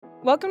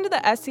Welcome to the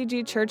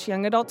SCG Church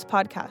Young Adults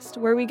podcast,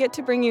 where we get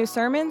to bring you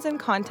sermons and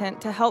content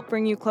to help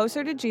bring you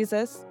closer to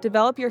Jesus,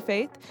 develop your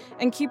faith,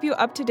 and keep you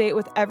up to date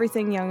with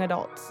everything young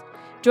adults.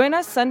 Join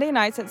us Sunday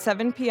nights at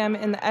 7 p.m.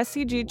 in the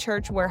SCG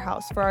Church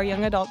warehouse for our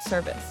young adult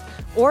service,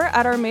 or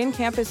at our main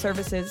campus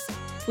services.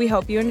 We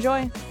hope you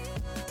enjoy.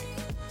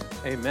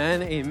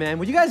 Amen, amen.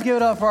 Would you guys give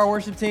it up for our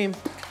worship team?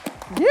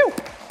 You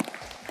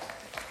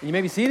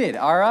may be seated.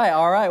 All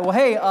right. Well,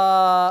 hey,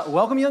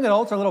 welcome young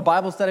adults, our little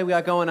Bible study we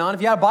got going on.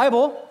 If you have a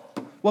Bible,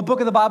 what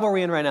book of the Bible are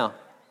we in right now?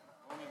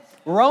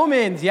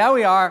 Romans, yeah,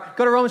 we are.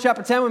 Go to Romans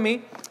chapter 10 with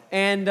me.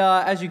 And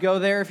as you go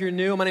there, if you're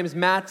new, my name is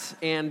Matt.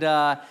 And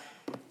I'm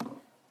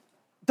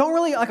not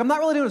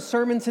really doing a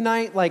sermon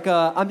tonight.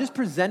 I'm just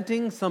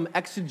presenting some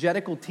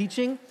exegetical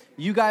teaching.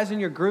 You guys in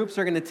your groups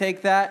are going to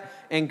take that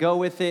and go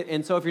with it.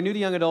 And so if you're new to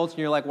young adults and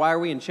you're like, why are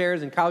we in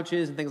chairs and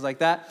couches and things like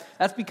that?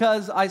 That's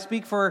because I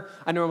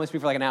normally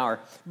speak for like an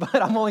hour,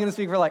 but I'm only going to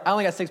speak for I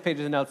only got 6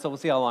 pages of notes, so we'll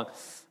see how long.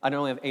 I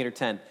normally have 8 or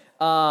 10.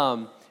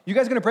 You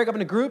guys are going to break up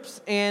into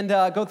groups and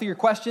go through your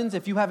questions.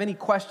 If you have any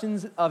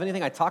questions of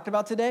anything I talked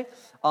about today,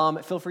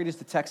 feel free just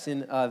to text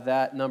in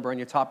that number on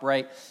your top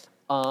right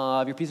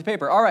of your piece of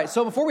paper. All right,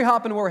 so before we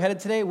hop into where we're headed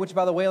today, which,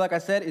 by the way, like I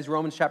said, is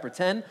Romans chapter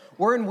 10,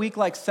 we're in week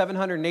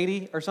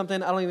 780 or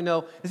something. I don't even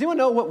know. Does anyone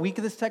know what week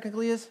this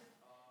technically is?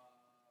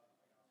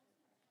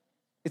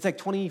 It's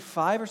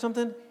 25 or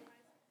something?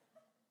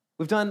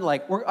 We've done by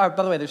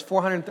the way, there's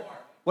 400,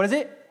 what is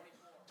it?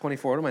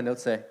 24, what do my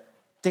notes say?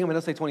 Dang, my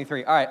notes say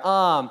 23. All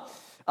right,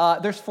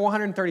 there's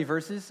 430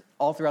 verses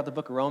all throughout the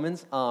book of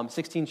Romans,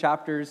 16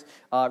 chapters.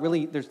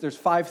 Really, there's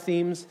 5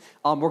 themes.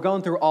 We're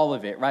going through all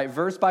of it, right?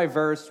 Verse by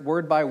verse,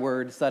 word by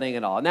word, studying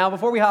it all. Now,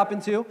 before we hop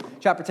into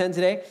chapter 10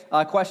 today,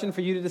 a question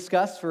for you to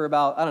discuss for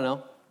about,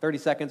 30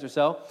 seconds or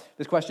so.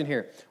 This question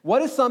here.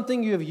 What is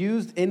something you have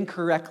used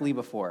incorrectly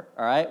before?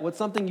 All right? What's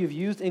something you've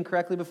used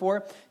incorrectly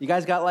before? You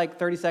guys got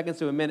 30 seconds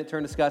to a minute,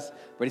 turn, discuss.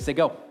 Ready, say,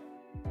 go.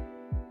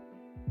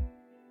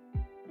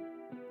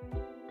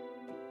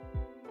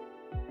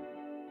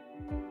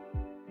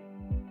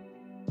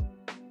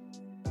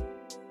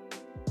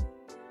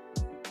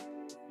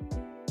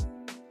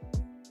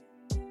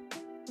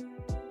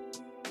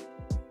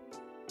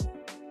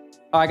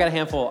 Oh, I got a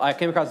handful. I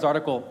came across this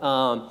article.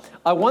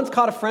 I once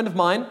caught a friend of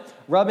mine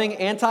rubbing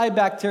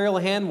antibacterial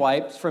hand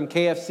wipes from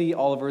KFC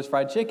Oliver's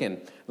Fried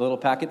Chicken. The little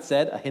packet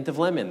said, a hint of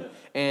lemon.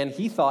 And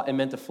he thought it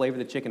meant to flavor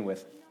the chicken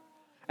with.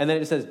 And then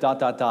it just says, ...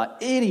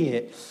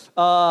 idiot.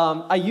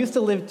 I used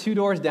to live 2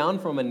 doors down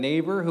from a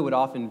neighbor who would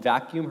often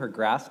vacuum her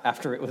grass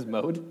after it was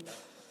mowed.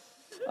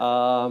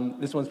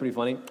 This one's pretty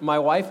funny. My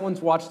wife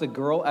once watched a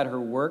girl at her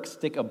work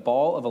stick a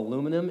ball of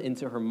aluminum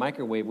into her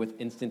microwave with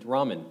instant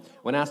ramen.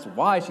 When asked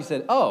why, she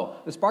said,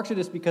 the sparks are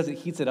just because it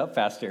heats it up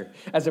faster,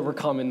 as it were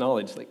common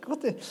knowledge.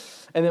 What the?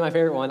 And then my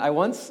favorite one, I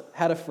once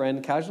had a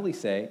friend casually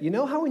say, you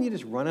know how when you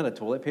just run out of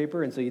toilet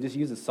paper and so you just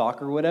use a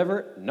sock or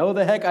whatever? No,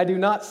 the heck I do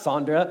not,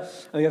 Sandra. I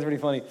think that's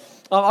pretty funny.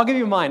 I'll give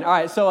you mine. All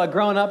right, so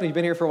growing up, and you've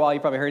been here for a while,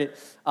 you probably heard it,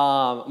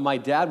 my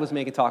dad was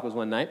making tacos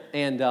one night,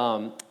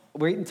 and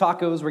we're eating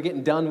tacos. We're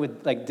getting done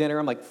with dinner.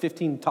 I'm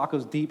 15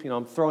 tacos deep.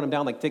 I'm throwing them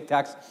down like Tic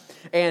Tacs.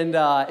 And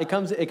it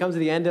comes to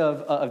the end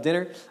of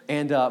dinner,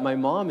 and my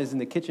mom is in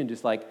the kitchen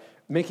just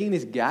making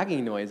this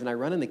gagging noise. And I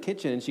run in the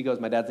kitchen, and she goes,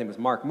 my dad's name was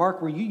Mark.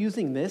 Mark, were you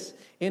using this?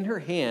 In her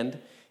hand,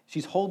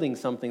 she's holding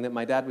something that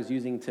my dad was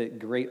using to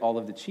grate all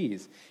of the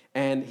cheese.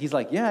 And he's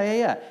like,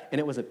 yeah. And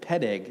it was a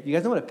pet egg. You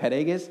guys know what a pet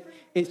egg is?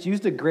 It's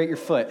used to grate your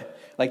foot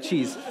like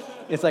cheese.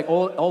 It's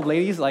old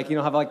ladies,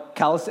 have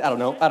callus. I don't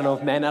know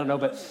if men,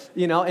 but,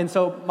 and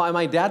so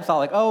my dad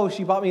thought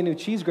she bought me a new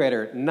cheese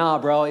grater. Nah,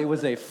 bro, it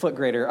was a foot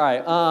grater. All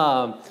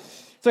right,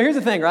 so here's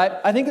the thing, right?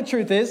 I think the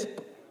truth is,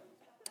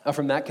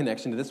 from that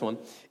connection to this one,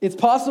 it's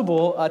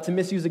possible to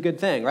misuse a good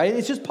thing, right?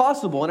 It's just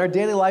possible in our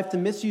daily life to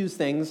misuse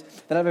things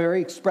that have a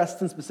very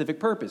expressed and specific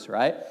purpose,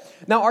 right?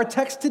 Now, our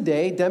text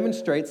today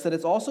demonstrates that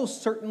it's also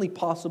certainly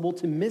possible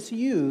to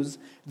misuse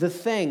the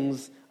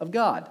things of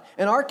God.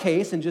 In our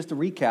case, and just to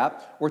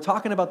recap, we're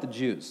talking about the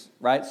Jews,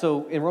 right?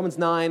 So in Romans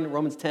 9,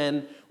 Romans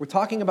 10, we're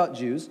talking about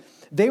Jews.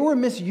 They were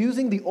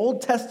misusing the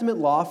Old Testament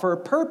law for a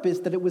purpose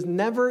that it was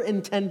never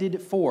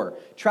intended for.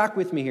 Track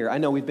with me here. I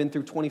know we've been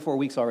through 24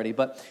 weeks already,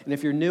 and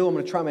if you're new, I'm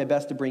going to try my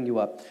best to bring you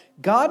up.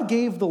 God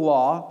gave the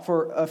law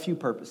for a few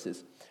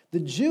purposes. The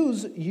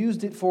Jews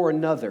used it for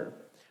another.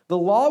 The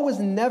law was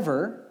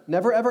never,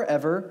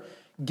 ever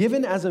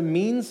given as a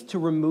means to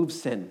remove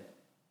sin.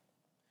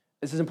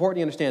 This is important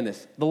you understand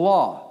this. The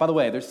law, by the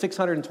way, there's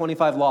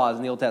 625 laws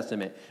in the Old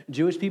Testament.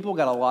 Jewish people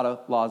got a lot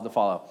of laws to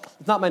follow.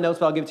 It's not my notes,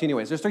 but I'll give it to you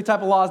anyways. There's 3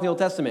 types of laws in the Old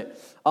Testament.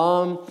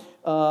 So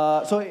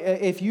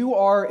if you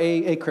are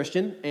a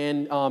Christian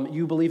and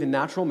you believe in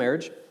natural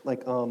marriage, I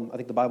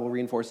think the Bible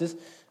reinforces,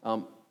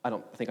 I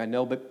don't think I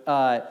know,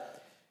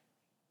 but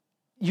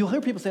you'll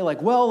hear people say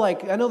like, well,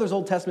 like, I know there's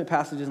Old Testament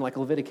passages in like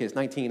Leviticus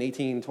 19,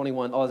 18,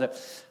 21, all that,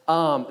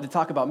 that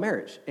talk about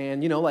marriage.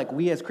 And, like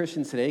we as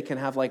Christians today can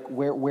have like,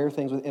 wear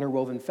things with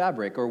interwoven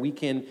fabric, or we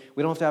don't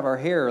have to have our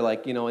hair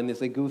like, in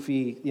this like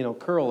goofy,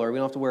 curl, or we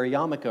don't have to wear a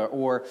yarmulke,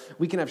 or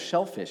we can have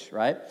shellfish,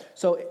 right?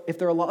 So if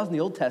there are laws in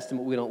the Old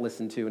Testament we don't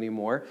listen to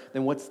anymore,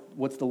 then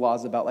what's the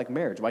laws about like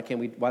marriage? Why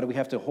do we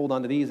have to hold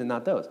on to these and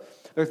not those?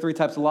 There are 3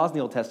 types of laws in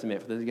the Old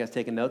Testament, for those of you guys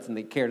taking notes and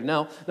they care to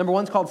know. Number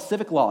 1 is called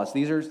civic laws.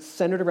 These are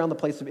centered around the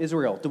place of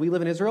Israel. Do we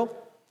live in Israel?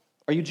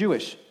 Are you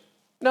Jewish?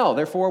 No,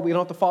 therefore we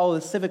don't have to follow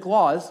the civic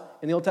laws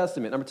in the Old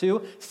Testament. Number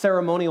 2,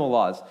 ceremonial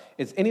laws.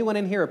 Is anyone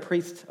in here a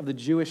priest of the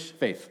Jewish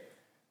faith?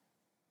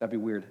 That'd be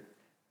weird.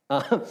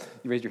 You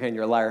raised your hand,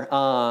 you're a liar.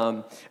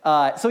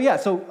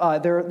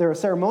 There are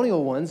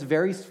ceremonial ones,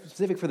 very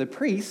specific for the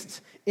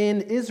priests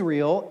in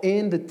Israel,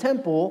 in the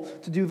temple,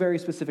 to do very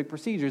specific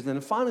procedures. And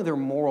then finally, there are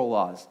moral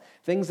laws,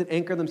 things that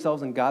anchor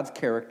themselves in God's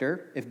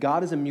character. If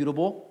God is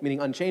immutable, meaning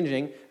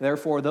unchanging,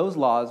 therefore those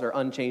laws are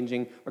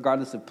unchanging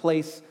regardless of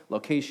place,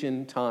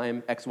 location,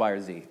 time, X, Y,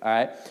 or Z. All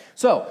right?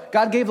 So,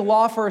 God gave the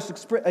law for an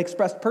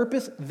expressed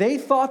purpose. They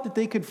thought that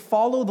they could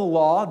follow the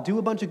law, do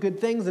a bunch of good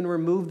things, and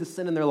remove the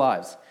sin in their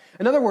lives.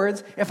 In other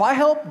words, if I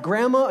help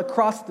grandma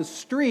across the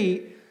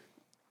street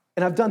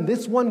and I've done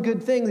this one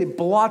good thing, it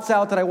blots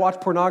out that I watched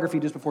pornography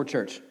just before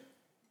church.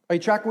 Are you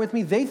tracking with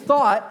me? They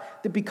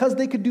thought that because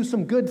they could do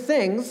some good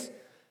things,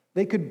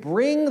 they could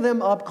bring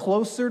them up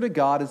closer to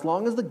God as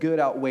long as the good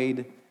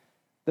outweighed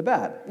the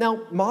bad.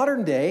 Now,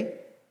 modern day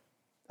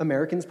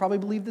Americans probably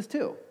believe this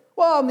too.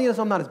 Well,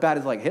 I'm not as bad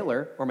as like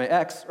Hitler or my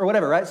ex or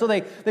whatever, right? So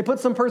they put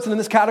some person in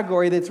this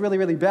category that's really,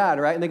 really bad,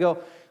 right? And they go,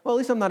 well, at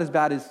least I'm not as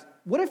bad as...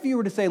 What if you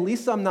were to say, at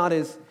least I'm not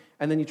as,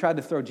 and then you tried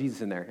to throw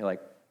Jesus in there? You're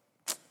like,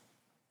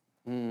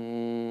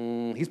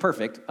 he's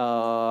perfect.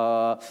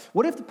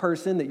 What if the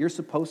person that you're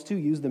supposed to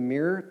use the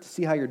mirror to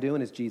see how you're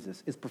doing is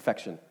Jesus, is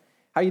perfection?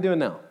 How are you doing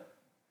now?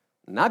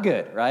 Not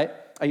good, right?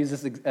 I use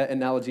this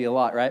analogy a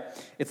lot, right?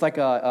 It's like,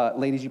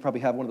 ladies, you probably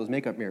have one of those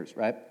makeup mirrors,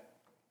 right?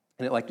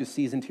 And it like just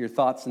sees into your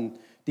thoughts and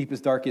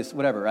deepest, darkest,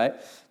 whatever, right?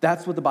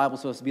 That's what the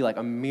Bible's supposed to be like,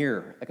 a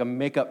mirror, like a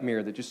makeup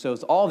mirror that just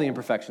shows all the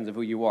imperfections of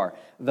who you are.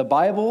 The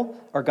Bible,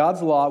 or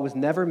God's law, was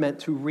never meant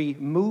to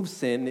remove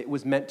sin. It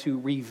was meant to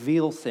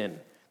reveal sin.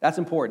 That's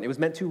important. It was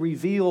meant to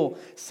reveal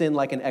sin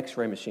like an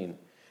x-ray machine.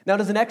 Now,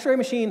 does an x-ray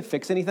machine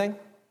fix anything?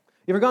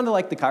 You ever gone to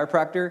like the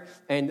chiropractor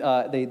and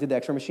they did the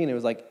x-ray machine? It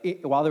was like,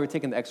 while they were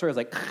taking the x-ray, it was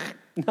like,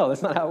 no,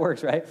 that's not how it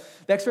works, right?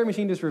 The x-ray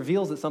machine just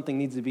reveals that something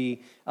needs to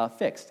be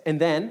fixed. And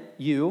then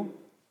you...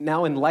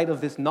 Now, in light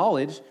of this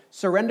knowledge,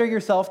 surrender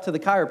yourself to the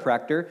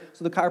chiropractor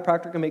so the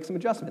chiropractor can make some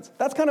adjustments.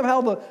 That's kind of how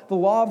the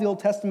law of the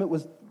Old Testament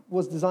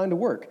was designed to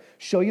work.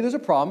 Show you there's a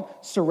problem,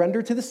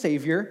 surrender to the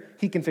Savior,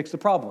 he can fix the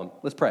problem.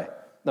 Let's pray.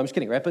 No, I'm just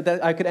kidding, right?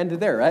 But I could end it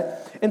there, right?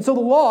 And so the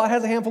law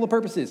has a handful of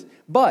purposes,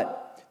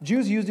 but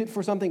Jews used it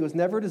for something it was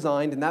never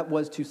designed, and that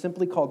was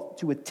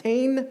to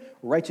attain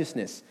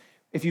righteousness.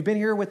 If you've been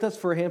here with us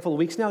for a handful of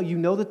weeks now, you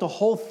know that the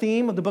whole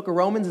theme of the book of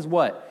Romans is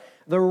what?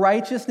 The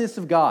righteousness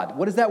of God.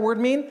 What does that word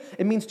mean?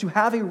 It means to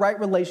have a right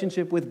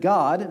relationship with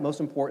God, most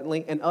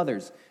importantly, and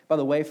others. By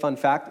the way, fun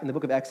fact, in the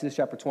book of Exodus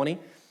chapter 20,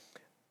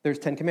 there's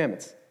 10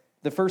 commandments.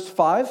 The first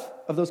 5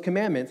 of those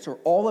commandments are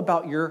all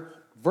about your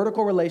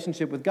vertical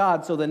relationship with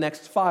God, so the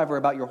next 5 are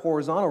about your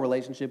horizontal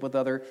relationship with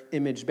other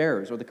image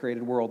bearers or the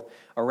created world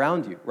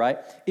around you, right?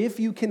 If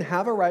you can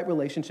have a right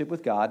relationship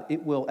with God,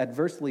 it will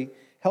adversely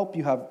help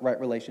you have right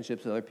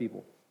relationships with other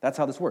people. That's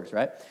how this works,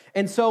 right?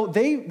 And so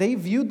they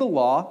viewed the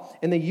law,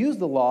 and they used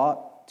the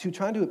law to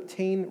try to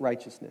obtain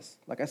righteousness.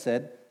 Like I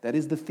said, that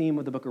is the theme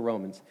of the book of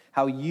Romans.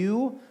 How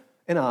you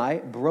and I,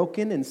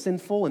 broken and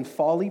sinful and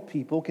folly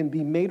people, can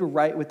be made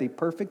right with a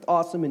perfect,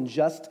 awesome, and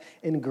just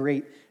and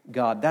great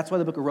God. That's why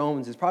the book of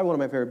Romans is probably one of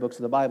my favorite books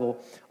of the Bible,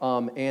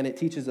 and it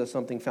teaches us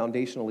something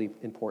foundationally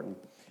important.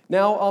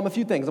 Now, a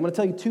few things. I'm going to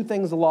tell you 2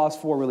 things the law is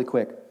for really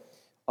quick.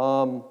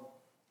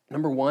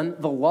 Number 1,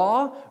 the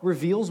law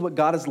reveals what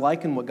God is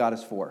like and what God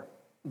is for.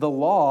 The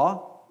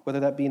law,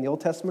 whether that be in the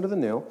Old Testament or the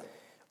New,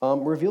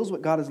 reveals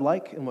what God is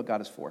like and what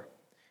God is for.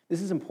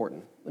 This is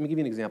important. Let me give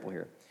you an example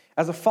here.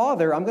 As a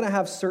father, I'm going to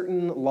have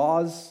certain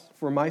laws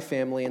for my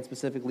family and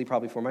specifically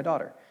probably for my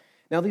daughter.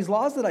 Now, these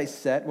laws that I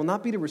set will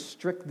not be to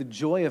restrict the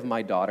joy of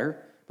my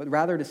daughter, but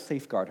rather to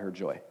safeguard her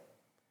joy.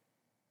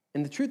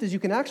 And the truth is, you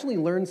can actually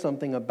learn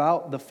something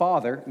about the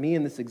father, me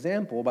in this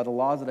example, by the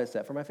laws that I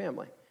set for my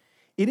family.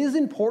 It is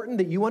important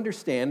that you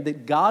understand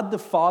that God the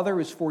Father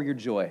is for your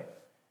joy.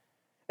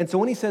 And so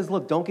when he says,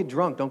 look, don't get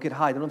drunk, don't get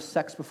high, don't have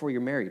sex before you're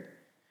married,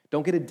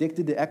 don't get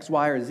addicted to X,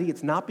 Y, or Z,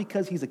 it's not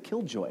because he's a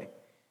killjoy.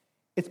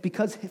 It's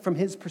because from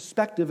his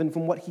perspective and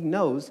from what he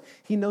knows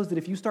that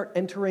if you start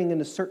entering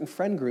into certain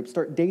friend groups,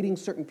 start dating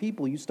certain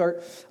people, you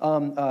start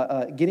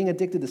getting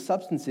addicted to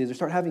substances or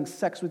start having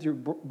sex with your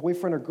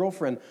boyfriend or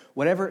girlfriend,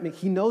 whatever,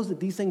 he knows that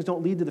these things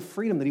don't lead to the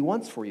freedom that he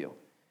wants for you.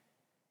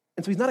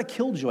 And so he's not a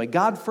killjoy.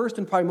 God first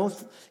and probably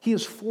most, he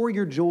is for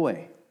your joy.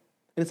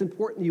 And it's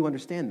important you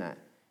understand that.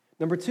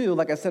 Number 2,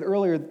 like I said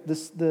earlier,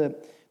 the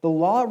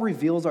law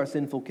reveals our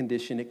sinful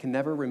condition. It can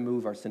never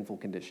remove our sinful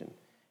condition.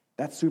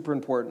 That's super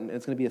important, and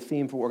it's going to be a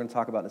theme for what we're going to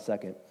talk about in a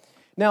second.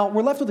 Now,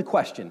 we're left with a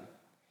question.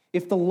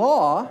 If the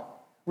law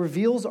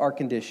reveals our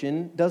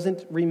condition,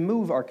 doesn't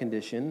remove our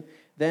condition,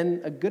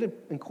 then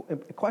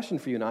a question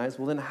for you and I is,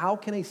 well, then how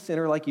can a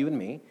sinner like you and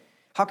me,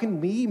 how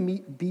can we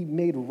be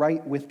made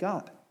right with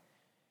God?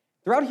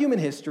 Throughout human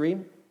history,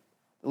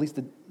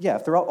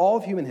 throughout all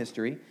of human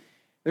history,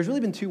 there's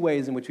really been two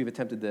ways in which we've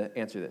attempted to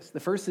answer this. The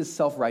first is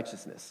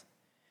self-righteousness.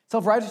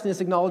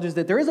 Self-righteousness acknowledges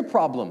that there is a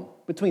problem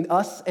between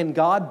us and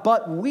God,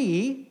 but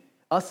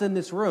us in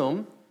this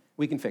room,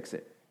 we can fix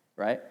it,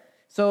 right?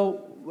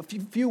 So a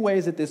few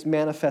ways that this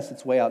manifests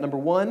its way out. Number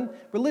one,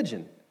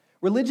 religion.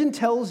 Religion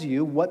tells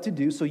you what to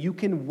do so you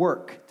can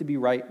work to be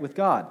right with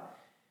God.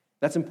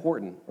 That's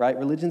important, right?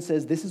 Religion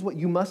says this is what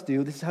you must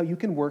do. This is how you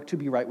can work to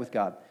be right with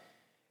God.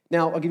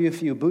 Now, I'll give you a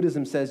few.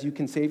 Buddhism says you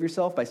can save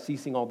yourself by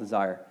ceasing all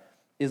desire.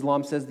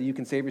 Islam says that you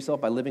can save yourself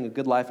by living a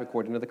good life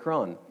according to the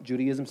Quran.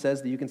 Judaism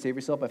says that you can save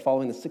yourself by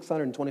following the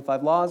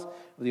 625 laws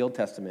of the Old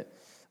Testament.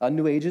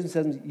 New Ageism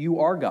says you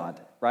are God,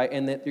 right?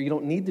 And that you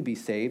don't need to be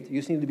saved. You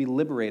just need to be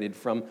liberated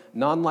from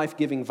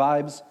non-life-giving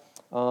vibes,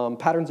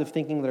 patterns of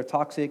thinking that are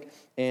toxic,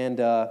 and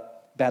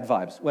bad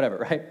vibes, whatever,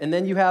 right? And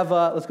then you have,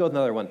 let's go with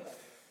another one,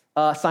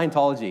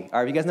 Scientology. All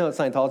right, you guys know what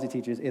Scientology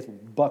teaches? It's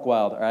buck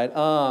wild, all right?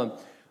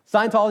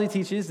 Scientology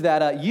teaches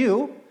that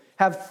you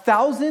have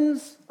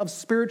thousands of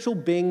spiritual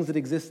beings that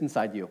exist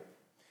inside you.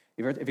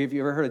 If you've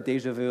ever heard of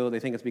deja vu, they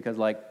think it's because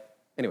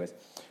anyways.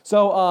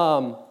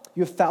 So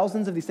you have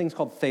thousands of these things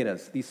called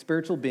thetas, these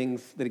spiritual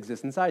beings that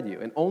exist inside you.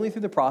 And only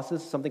through the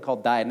process, something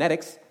called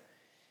Dianetics,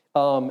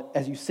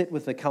 as you sit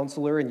with a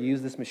counselor and you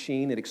use this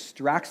machine, it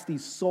extracts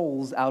these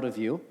souls out of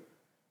you.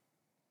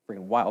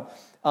 Freaking wild.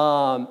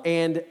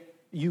 And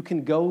you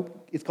can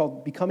go, it's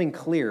called becoming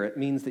clear. It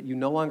means that you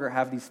no longer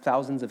have these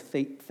thousands of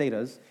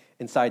thetas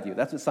inside you.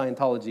 That's what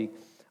Scientology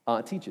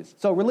teaches.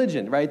 So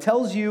religion, right? It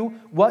tells you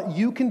what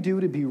you can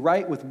do to be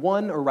right with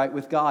one or right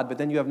with God, but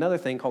then you have another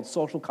thing called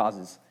social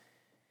causes.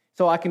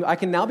 So I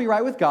can now be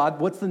right with God.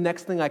 What's the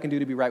next thing I can do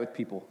to be right with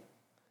people?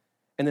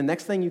 And the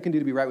next thing you can do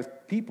to be right with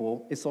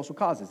people is social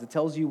causes. It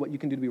tells you what you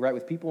can do to be right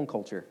with people and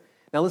culture.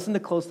 Now listen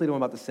closely to what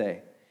I'm about to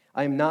say.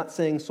 I am not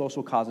saying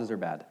social causes are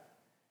bad.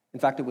 In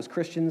fact, it was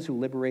Christians who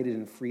liberated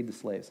and freed the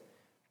slaves.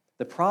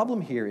 The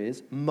problem here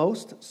is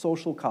most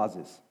social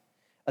causes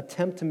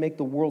attempt to make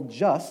the world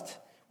just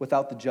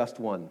without the just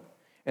one.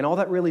 And all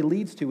that really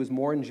leads to is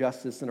more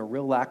injustice and a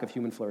real lack of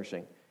human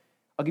flourishing.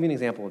 I'll give you an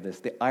example of this.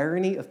 The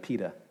irony of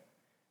PETA.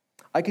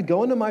 I could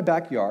go into my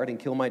backyard and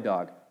kill my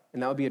dog,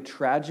 and that would be a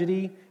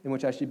tragedy in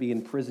which I should be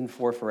in prison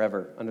for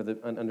forever under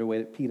the way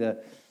that PETA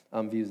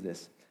views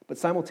this. But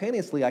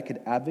simultaneously, I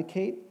could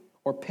advocate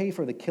or pay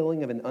for the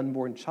killing of an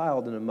unborn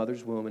child in a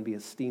mother's womb and be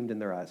esteemed in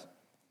their eyes.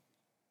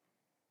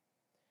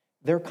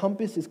 Their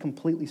compass is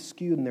completely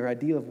skewed, and their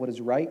idea of what is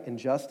right and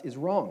just is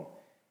wrong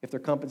if their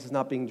compass is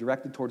not being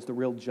directed towards the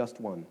real just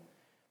one.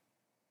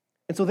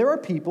 And so there are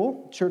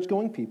people,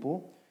 church-going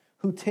people,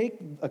 who take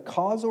a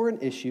cause or an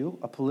issue,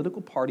 a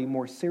political party,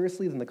 more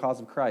seriously than the cause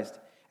of Christ.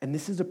 And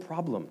this is a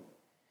problem.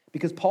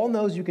 Because Paul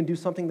knows you can do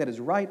something that is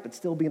right, but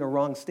still be in a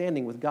wrong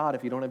standing with God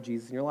if you don't have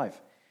Jesus in your life.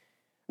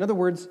 In other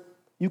words,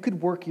 you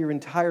could work your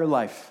entire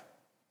life,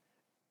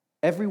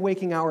 every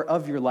waking hour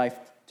of your life,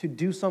 to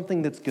do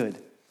something that's good.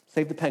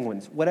 Save the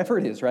penguins, whatever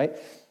it is, right?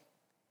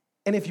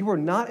 And if you are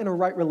not in a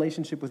right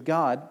relationship with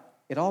God,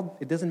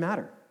 it doesn't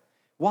matter.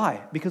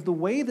 Why? Because the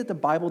way that the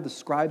Bible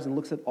describes and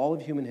looks at all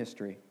of human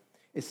history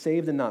is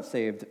saved and not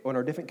saved, or in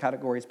our different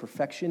categories,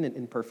 perfection and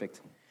imperfect.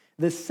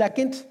 The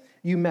second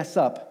you mess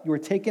up, you are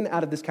taken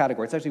out of this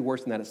category. It's actually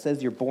worse than that. It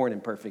says you're born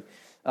imperfect.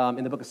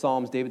 In the book of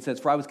Psalms, David says,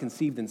 "For I was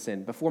conceived in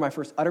sin. Before my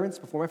first utterance,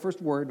 before my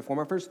first word, before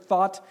my first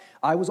thought,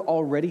 I was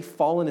already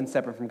fallen and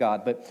separate from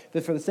God." But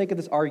for the sake of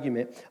this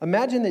argument,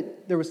 imagine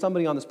that there was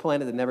somebody on this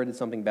planet that never did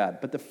something bad.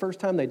 But the first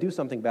time they do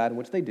something bad, in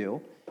which they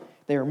do,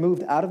 they are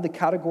moved out of the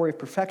category of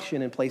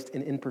perfection and placed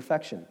in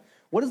imperfection.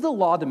 What does the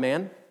law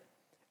demand?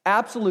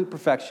 Absolute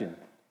perfection.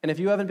 And if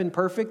you haven't been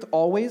perfect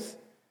always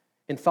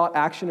in thought,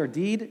 action, or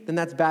deed, then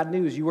that's bad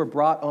news. You were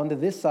brought onto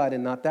this side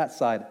and not that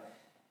side.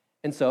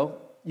 And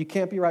so you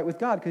can't be right with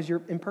God because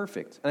you're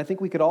imperfect. And I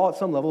think we could all at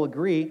some level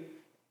agree,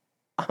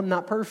 I'm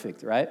not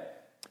perfect, right?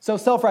 So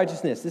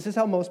self-righteousness, this is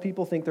how most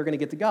people think they're going to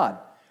get to God.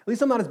 At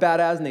least I'm not as bad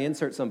as, and they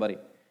insert somebody.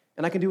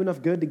 And I can do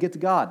enough good to get to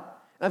God.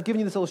 And I've given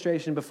you this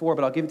illustration before,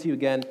 but I'll give it to you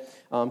again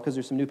because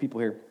there's some new people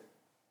here.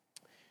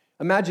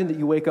 Imagine that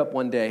you wake up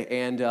one day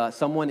and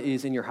someone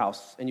is in your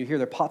house and you hear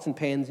their pots and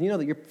pans, and you know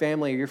that your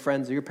family or your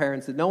friends or your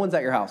parents, that no one's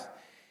at your house.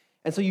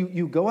 And so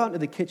you go out into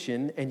the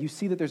kitchen and you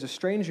see that there's a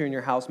stranger in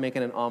your house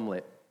making an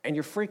omelet. And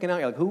you're freaking out.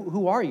 You're like,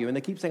 who are you? And they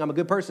keep saying, I'm a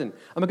good person.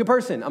 I'm a good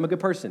person. I'm a good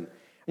person. And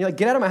you're like,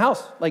 get out of my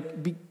house.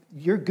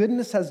 Your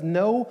goodness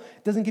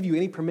doesn't give you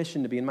any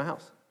permission to be in my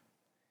house.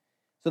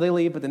 So they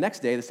leave, but the next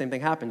day, the same thing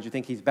happens. You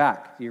think he's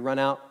back. So you run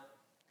out,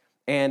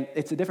 and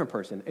it's a different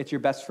person. It's your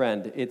best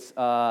friend. It's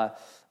a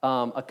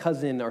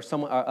cousin or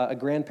someone, a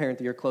grandparent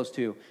that you're close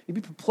to. You'd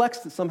be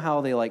perplexed that somehow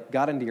they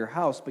got into your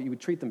house, but you would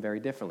treat them very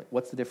differently.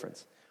 What's the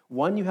difference?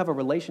 One you have a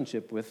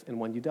relationship with,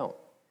 and one you don't.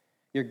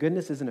 Your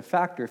goodness isn't a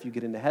factor if you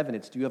get into heaven.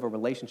 It's do you have a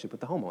relationship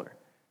with the homeowner?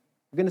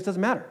 Your goodness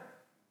doesn't matter.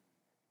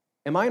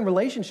 Am I in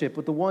relationship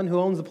with the one who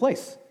owns the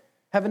place?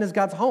 Heaven is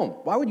God's home.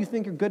 Why would you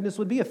think your goodness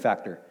would be a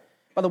factor?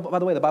 By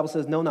the way, the Bible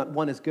says, no, not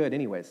one is good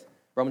anyways.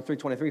 Romans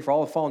 3:23, for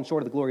all have fallen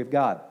short of the glory of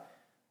God.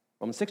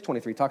 Romans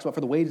 6:23 talks about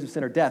for the wages of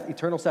sin are death,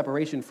 eternal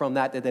separation from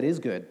that is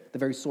good, the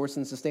very source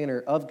and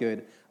sustainer of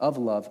good, of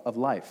love, of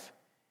life.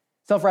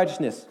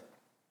 Self-righteousness.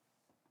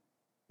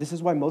 This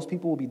is why most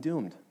people will be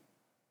doomed.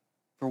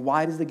 For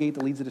wide is the gate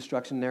that leads to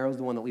destruction, narrow is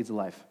the one that leads to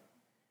life.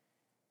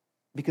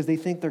 Because they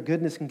think their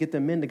goodness can get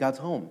them into God's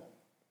home.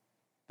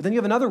 But then you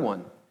have another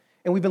one.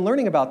 And we've been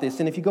learning about this,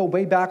 and if you go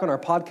way back on our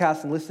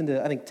podcast and listen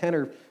to, I think, 10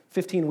 or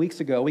 15 weeks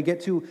ago, we get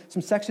to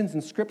some sections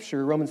in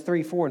Scripture, Romans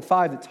 3, 4, and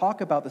 5, that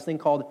talk about this thing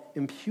called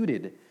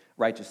imputed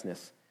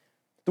righteousness.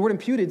 The word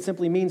imputed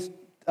simply means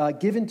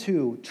given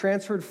to,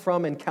 transferred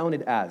from, and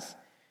counted as.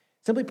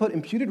 Simply put,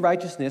 imputed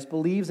righteousness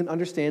believes and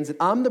understands that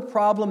I'm the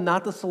problem,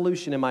 not the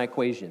solution in my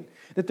equation.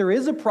 That there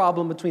is a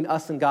problem between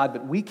us and God,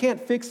 but we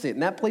can't fix it,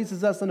 and that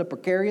places us in a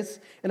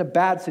precarious and a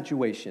bad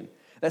situation.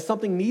 That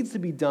something needs to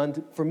be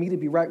done for me to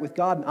be right with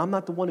God, and I'm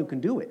not the one who can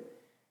do it.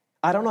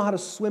 I don't know how to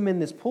swim in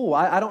this pool.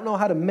 I don't know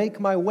how to make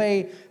my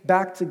way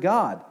back to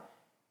God.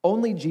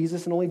 Only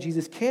Jesus and only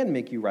Jesus can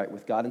make you right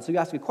with God. And so you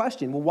ask a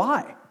question, well,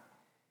 why?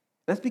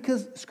 That's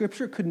because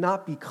Scripture could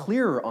not be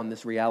clearer on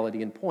this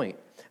reality and point.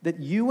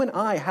 That you and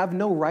I have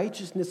no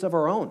righteousness of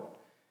our own.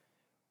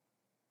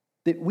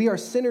 That we are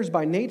sinners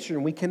by nature,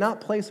 and we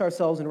cannot place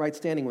ourselves in right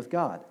standing with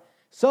God.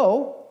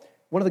 So,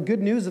 one of the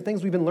good news, the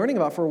things we've been learning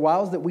about for a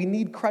while, is that we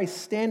need Christ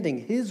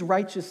standing, his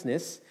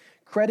righteousness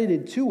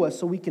credited to us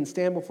so we can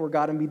stand before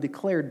God and be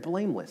declared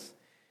blameless.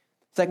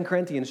 2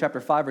 Corinthians chapter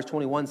 5, verse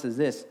 21 says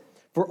this,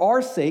 for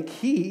our sake,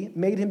 he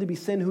made him to be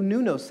sin who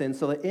knew no sin,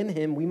 so that in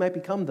him we might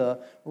become the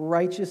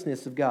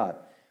righteousness of God.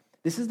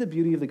 This is the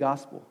beauty of the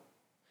gospel,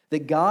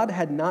 that God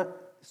had not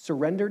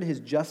surrendered his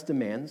just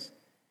demands,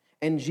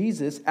 and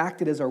Jesus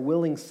acted as our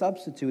willing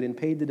substitute and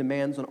paid the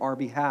demands on our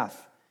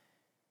behalf.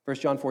 1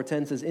 John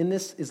 4:10 says, in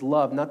this is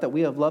love, not that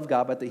we have loved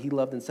God, but that he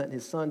loved and sent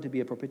his Son to be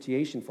a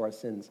propitiation for our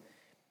sins.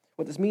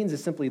 What this means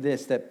is simply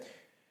this, that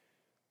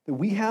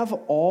we have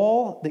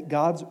all that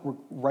God's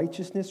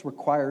righteousness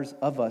requires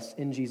of us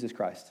in Jesus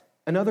Christ.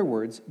 In other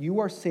words, you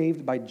are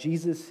saved by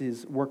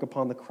Jesus' work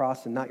upon the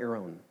cross and not your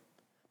own,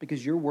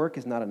 because your work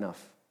is not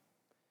enough.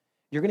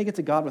 You're going to get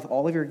to God with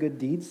all of your good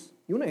deeds.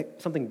 You want to know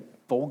something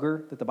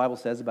vulgar that the Bible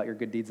says about your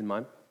good deeds and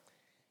mine?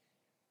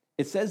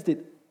 It says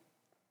that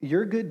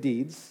your good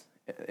deeds,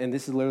 and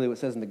this is literally what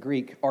it says in the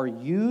Greek, are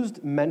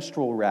used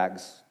menstrual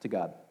rags to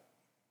God.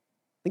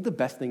 I think the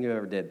best thing you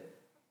ever did,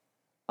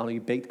 I don't know,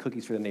 you baked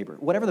cookies for the neighbor.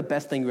 Whatever the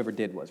best thing you ever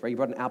did was, right? You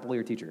brought an apple to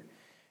your teacher, and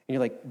you're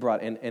like,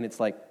 and it's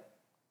like,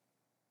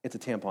 it's a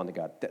tampon to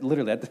God.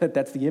 Literally,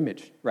 that's the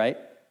image, right?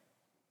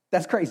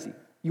 That's crazy.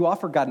 You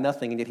offer God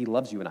nothing, and yet he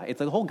loves you and I. It's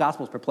the whole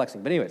gospel is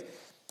perplexing. But anyways,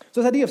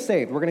 so this idea of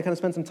saved, we're going to kind of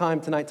spend some time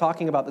tonight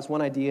talking about this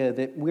one idea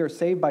that we are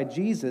saved by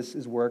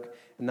Jesus' work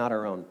and not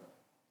our own.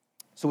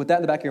 So with that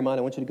in the back of your mind,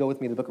 I want you to go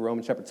with me to the book of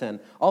Romans chapter 10.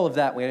 All of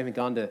that, we haven't even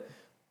gone to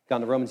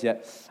Romans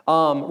yet.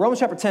 Romans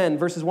chapter 10,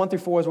 verses 1 through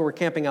 4 is where we're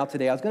camping out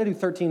today. I was going to do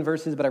 13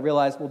 verses, but I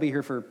realized we'll be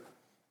here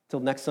till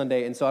next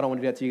Sunday, and so I don't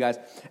want to do that to you guys.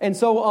 And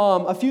so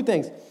a few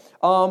things.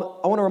 I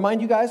want to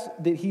remind you guys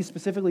that he's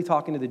specifically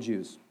talking to the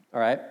Jews,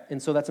 all right?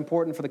 And so that's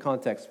important for the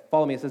context.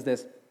 Follow me. It says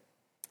this.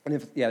 There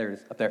it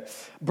is, up there.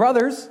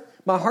 Brothers,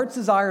 my heart's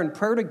desire and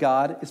prayer to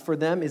God is for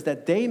them is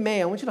that they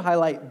may, I want you to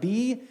highlight,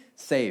 be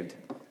saved.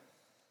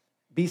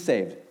 Be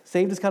saved.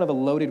 Saved is kind of a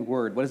loaded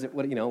word. What is it?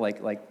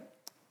 It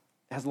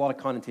has a lot of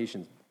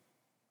connotations.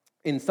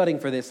 In studying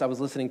for this, I was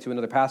listening to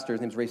another pastor.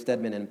 His name's Ray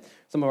Stedman, and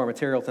some of our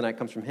material tonight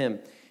comes from him.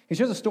 He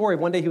shares a story of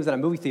one day he was at a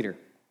movie theater,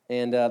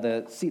 and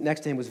the seat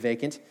next to him was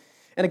vacant.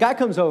 And a guy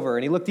comes over,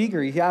 and he looked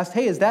eager. He asked,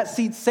 hey, is that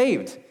seat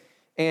saved?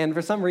 And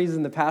for some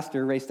reason, the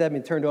pastor, Ray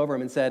Stedman, turned over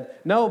him and said,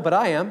 no, but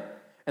I am.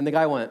 And the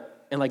guy went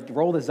and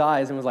rolled his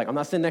eyes and was like, I'm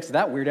not sitting next to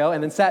that weirdo,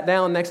 and then sat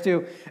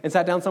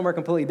down somewhere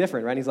completely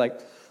different, right? And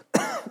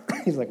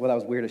he's like, well, that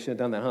was weird. I should have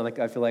done that,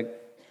 huh? I feel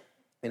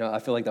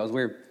like that was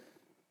weird.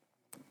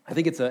 I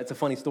think it's a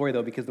funny story,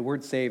 though, because the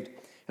word saved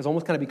has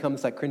almost kind of become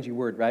this cringy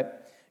word, right?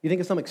 You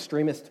think of some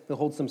extremist that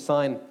holds some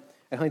sign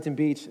at Huntington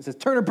Beach. It says,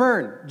 turn or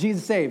burn,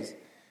 Jesus saves,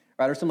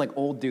 right? Or some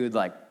old dude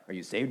are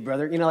you saved,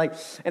 brother? And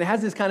it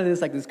has this kind of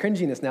this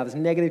cringiness now, this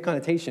negative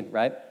connotation,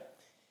 right?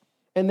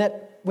 And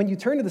that when you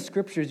turn to the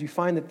scriptures, you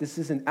find that this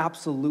is an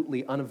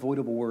absolutely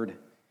unavoidable word.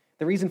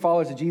 The reason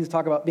followers of Jesus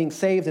talk about being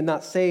saved and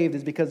not saved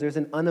is because there's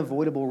an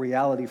unavoidable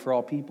reality for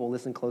all people.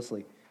 Listen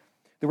closely.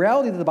 The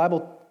reality that the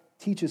Bible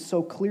teaches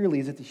so clearly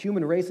is that the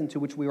human race into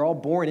which we are all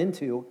born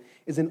into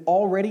is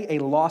already a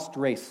lost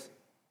race.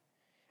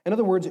 In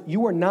other words,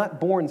 you are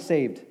not born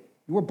saved.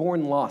 You were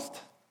born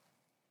lost.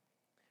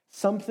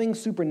 Something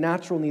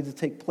supernatural needs to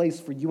take place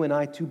for you and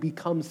I to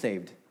become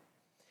saved.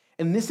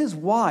 And this is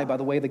why, by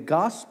the way, the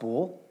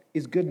gospel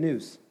is good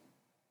news.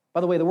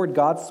 By the way, the word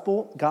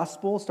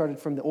gospel started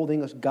from the Old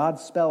English God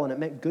spell, and it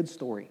meant good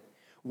story.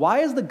 Why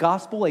is the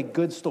gospel a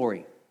good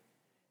story?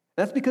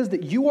 That's because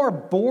that you are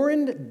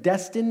born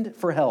destined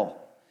for hell.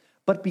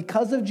 But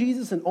because of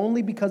Jesus and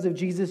only because of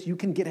Jesus, you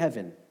can get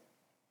heaven.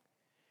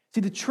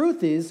 See, the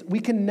truth is, we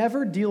can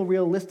never deal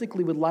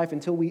realistically with life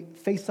until we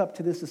face up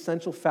to this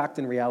essential fact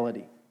and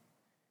reality.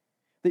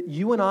 That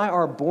you and I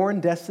are born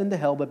destined to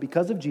hell, but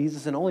because of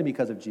Jesus and only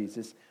because of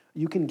Jesus,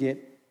 you can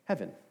get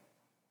heaven.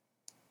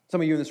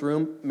 Some of you in this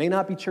room may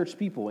not be church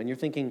people, and you're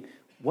thinking,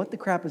 what the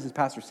crap is this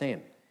pastor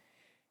saying?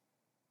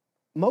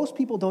 Most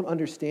people don't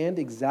understand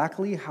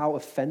exactly how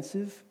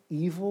offensive,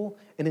 evil,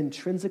 and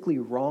intrinsically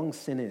wrong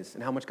sin is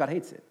and how much God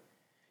hates it.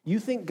 You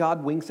think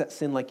God winks at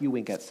sin like you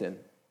wink at sin.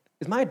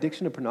 Is my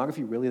addiction to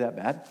pornography really that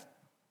bad?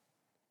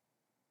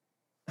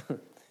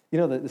 You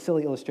know, the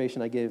silly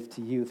illustration I give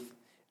to youth,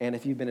 and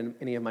if you've been in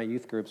any of my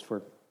youth groups for,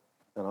 I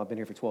don't know, I've been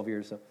here for 12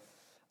 years, so.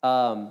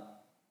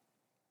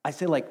 I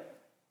say, like,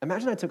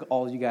 imagine I took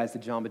all of you guys to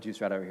Jamba Juice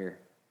right over here,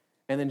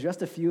 and then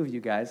just a few of you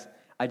guys,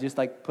 I just,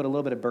 like, put a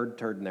little bit of bird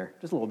turd in there,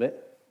 just a little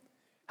bit.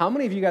 How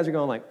many of you guys are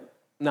going, like,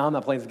 no, I'm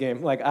not playing this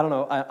game? Like, I don't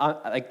know,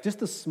 like, just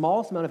the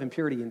smallest amount of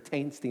impurity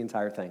taints the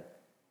entire thing.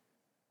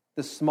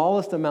 The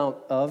smallest amount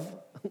of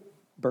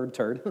bird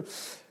turd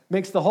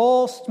makes the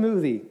whole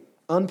smoothie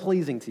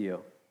unpleasing to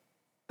you.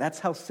 That's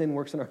how sin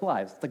works in our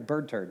lives. It's like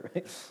bird turd,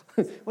 right?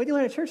 What did you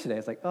learn at church today?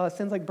 It's like, oh,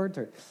 sin's like bird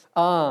turd.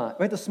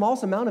 Right? The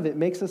smallest amount of it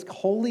makes us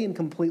wholly and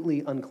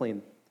completely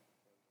unclean.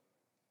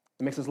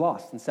 It makes us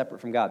lost and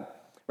separate from God.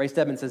 Ray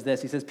Stedman says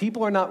this. He says,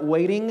 people are not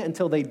waiting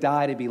until they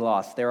die to be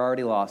lost. They're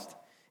already lost.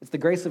 It's the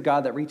grace of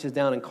God that reaches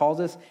down and calls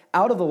us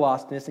out of the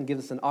lostness and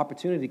gives us an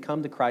opportunity to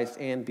come to Christ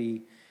and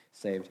be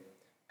saved.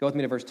 Go with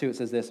me to verse 2. It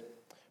says this.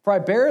 For I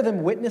bear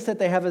them witness that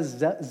they have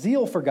a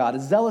zeal for God, a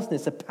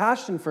zealousness, a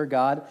passion for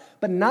God,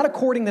 but not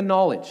according to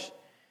knowledge.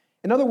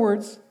 In other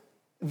words,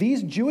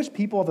 these Jewish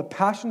people have a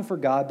passion for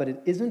God, but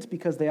it isn't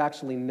because they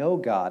actually know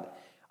God.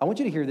 I want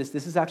you to hear this.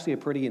 This is actually a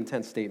pretty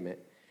intense statement.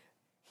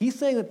 He's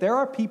saying that there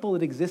are people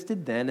that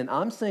existed then, and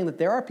I'm saying that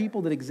there are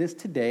people that exist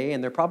today,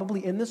 and they're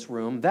probably in this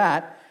room,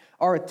 that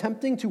are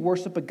attempting to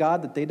worship a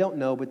God that they don't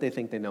know, but they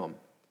think they know him.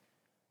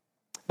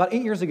 About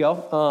 8 years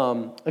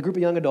ago, a group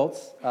of young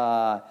adults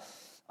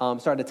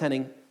started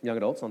attending young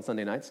adults on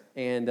Sunday nights,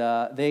 and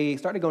they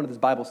started going to this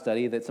Bible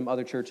study that some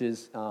other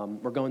churches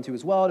were going to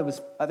as well. And it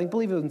was, I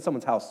believe it was in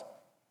someone's house.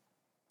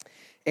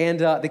 And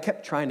they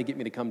kept trying to get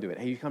me to come to it.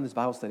 Hey, you come to this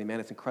Bible study, man,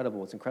 it's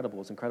incredible, it's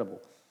incredible, it's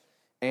incredible.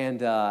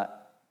 And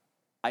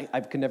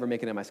I could never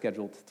make it in my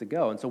schedule to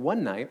go. And so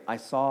one night, I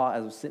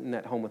was sitting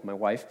at home with my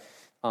wife,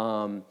 I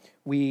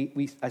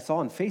saw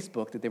on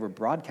Facebook that they were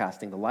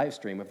broadcasting the live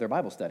stream of their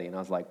Bible study, and I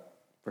was like,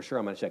 for sure,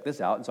 I'm going to check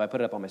this out. And so I put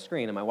it up on my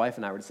screen, and my wife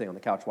and I were just sitting on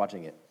the couch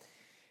watching it.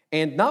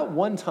 And not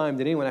one time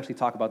did anyone actually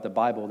talk about the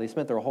Bible. They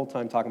spent their whole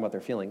time talking about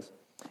their feelings.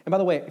 And by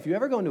the way, if you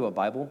ever go into a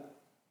Bible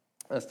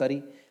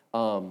study,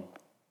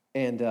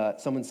 and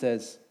someone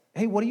says,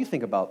 hey, what do you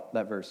think about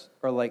that verse?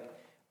 Or like,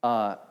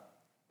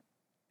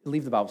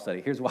 leave the Bible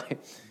study. Here's why.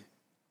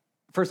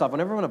 First off,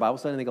 whenever I'm in a Bible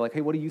study, and they go like,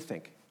 hey, what do you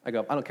think? I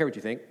go, I don't care what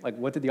you think. Like,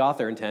 what did the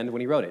author intend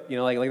when he wrote it? You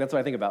know, like that's what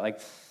I think about.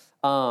 Like,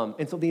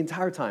 and so the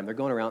entire time they're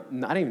going around,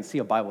 I didn't even see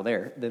a Bible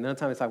there. The entire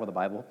time they talk about the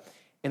Bible,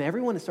 and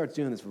everyone starts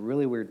doing this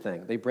really weird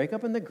thing. They break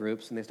up into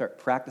groups and they start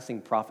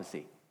practicing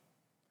prophecy.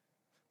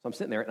 So I'm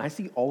sitting there and I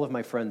see all of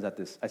my friends at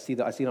this. I see it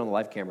on the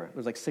live camera.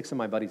 There's like 6 of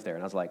my buddies there,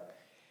 and I was like,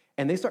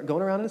 and they start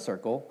going around in a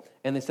circle,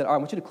 and they said, all right, I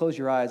want you to close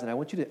your eyes, and I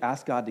want you to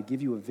ask God to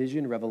give you a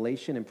vision,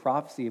 revelation, and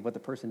prophecy of what the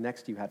person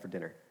next to you had for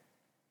dinner.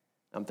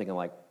 I'm thinking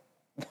like,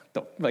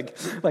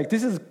 like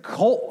this is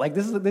cult. Like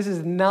this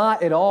is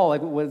not at all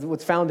like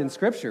what's found in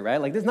Scripture, right?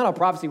 Like this is not how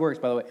prophecy works,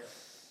 by the way.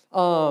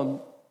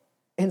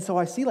 And so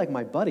I see like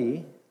my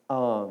buddy.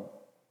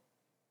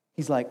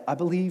 He's like, I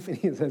believe, and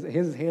he says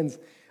his hands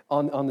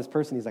on this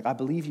person. He's like, I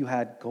believe you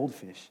had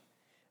goldfish,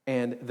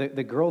 and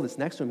the girl that's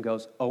next to him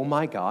goes, oh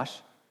my gosh,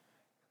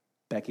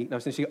 Becky. No,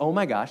 so she, oh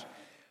my gosh.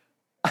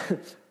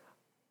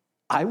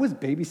 I was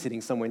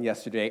babysitting someone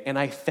yesterday, and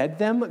I fed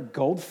them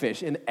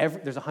goldfish, and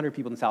there's 100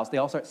 people in this house. They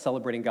all start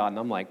celebrating God, and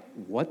I'm like,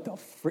 what the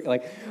frick?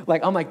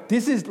 Like I'm like,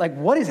 this is, like,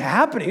 what is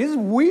happening? This is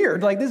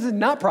weird. Like, this is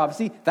not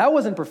prophecy. That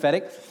wasn't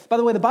prophetic. By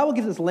the way, the Bible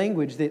gives us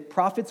language that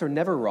prophets are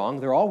never wrong.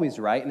 They're always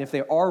right, and if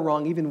they are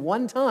wrong even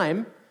one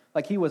time,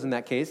 like he was in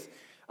that case,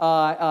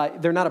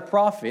 they're not a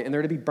prophet, and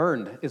they're to be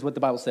burned, is what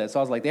the Bible says. So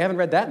I was like, they haven't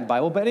read that in the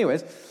Bible, but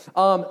anyways.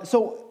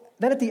 So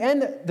then at the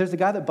end, there's a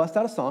guy that busts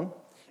out a song,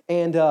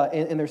 and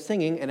they're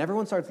singing, and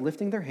everyone starts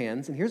lifting their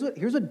hands. And here's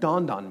what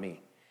dawned on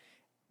me.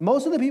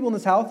 Most of the people in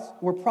this house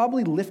were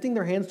probably lifting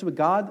their hands to a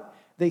God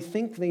they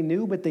think they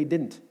knew, but they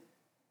didn't.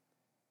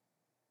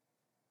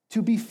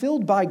 To be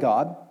filled by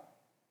God,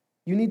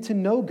 you need to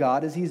know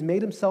God as he's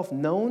made himself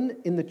known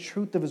in the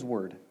truth of his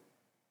word.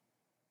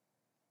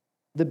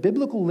 The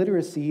biblical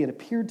literacy it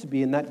appeared to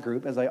be in that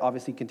group, as I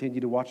obviously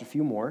continue to watch a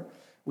few more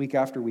week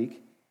after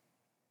week,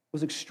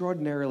 was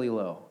extraordinarily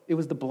low. It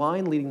was the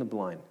blind leading the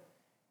blind.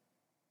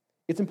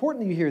 It's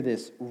important that you hear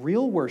this.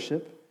 Real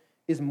worship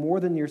is more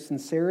than your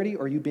sincerity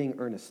or you being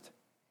earnest.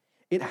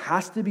 It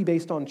has to be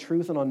based on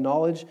truth and on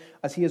knowledge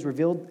as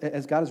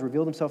God has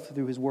revealed himself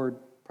through his word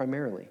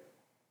primarily.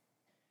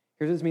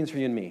 Here's what this means for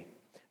you and me.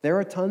 There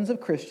are tons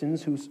of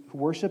Christians who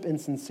worship in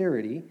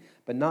sincerity,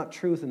 but not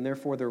truth, and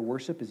therefore their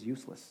worship is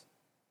useless.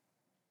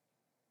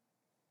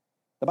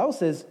 The Bible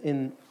says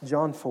in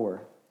John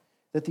 4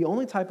 that the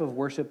only type of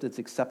worship that's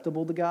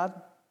acceptable to God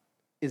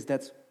is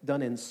that's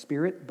done in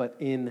spirit, but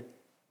in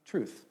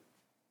truth.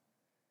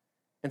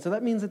 And so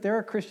that means that there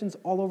are Christians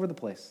all over the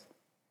place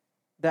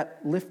that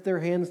lift their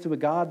hands to a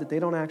God that they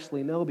don't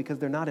actually know because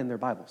they're not in their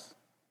Bibles.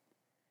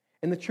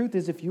 And the truth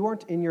is, if you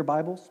aren't in your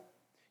Bibles,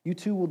 you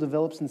too will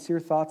develop sincere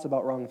thoughts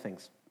about wrong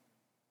things.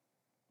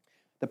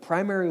 The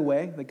primary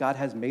way that God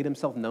has made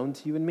himself known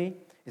to you and me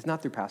is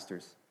not through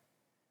pastors.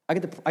 I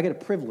get a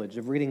privilege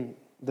of reading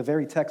the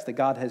very text that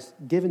God has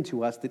given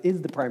to us that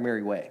is the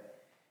primary way.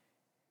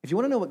 If you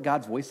want to know what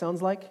God's voice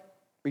sounds like,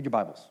 read your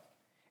Bibles.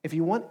 If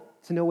you want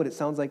to know what it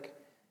sounds like,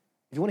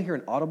 if you want to hear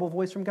an audible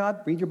voice from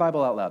God, read your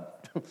Bible out loud.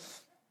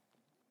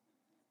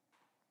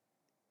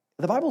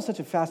 The Bible is such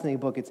a fascinating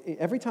book.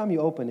 Every time you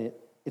open it,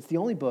 it's the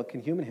only book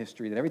in human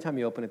history that every time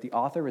you open it, the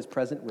author is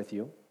present with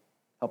you,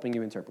 helping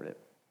you interpret it.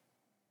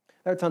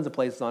 There are tons of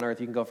places on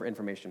earth you can go for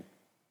information.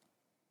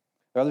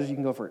 There are others you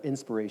can go for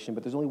inspiration,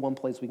 but there's only one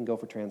place we can go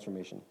for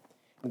transformation.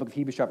 In the book of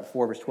Hebrews chapter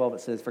 4, verse 12,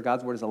 it says, "For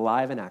God's word is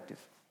alive and active."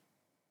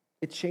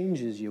 It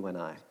changes you and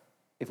I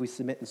if we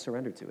submit and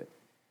surrender to it.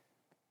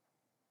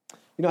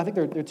 You know, I think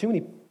there are too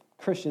many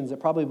Christians that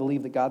probably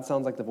believe that God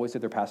sounds like the voice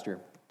of their pastor.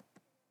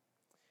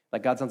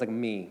 Like God sounds like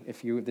me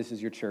if this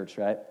is your church,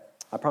 right?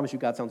 I promise you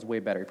God sounds way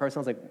better. He probably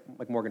sounds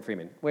like Morgan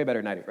Freeman, way better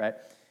than I do, right?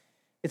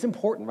 It's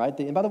important, right?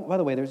 And by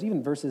the way, there's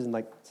even verses in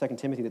like 2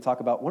 Timothy that talk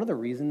about one of the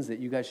reasons that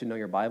you guys should know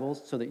your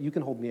Bibles so that you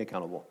can hold me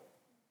accountable.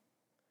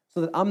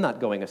 So that I'm not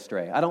going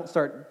astray. I don't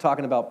start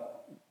talking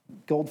about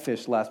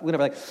goldfish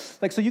whenever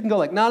like so you can go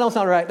like, no, that don't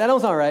sound right. That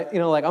don't sound right. You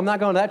know, like I'm not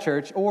going to that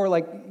church. Or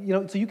like, you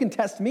know, so you can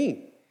test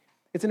me.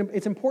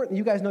 It's important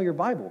you guys know your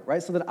Bible,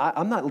 right? So that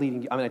I'm not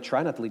leading you. I mean, I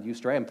try not to lead you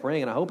astray. I'm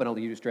praying and I hope I don't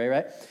lead you astray,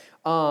 right?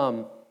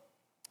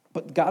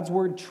 But God's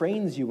word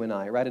trains you and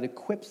I, right? It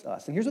equips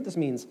us. And here's what this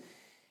means.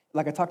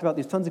 Like I talked about,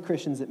 there's tons of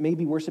Christians that may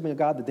be worshiping a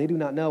God that they do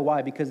not know.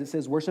 Why? Because it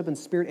says worship in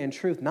spirit and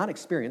truth, not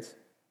experience.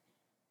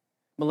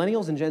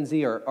 Millennials and Gen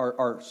Z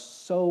are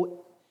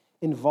so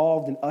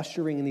involved in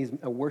ushering in these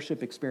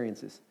worship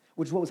experiences,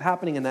 which is what was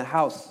happening in that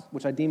house,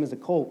 which I deem as a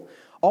cult.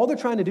 All they're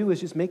trying to do is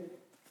just make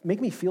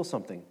me feel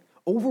something.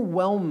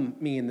 Overwhelm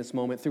me in this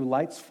moment through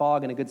lights,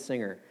 fog, and a good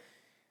singer,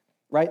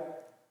 right?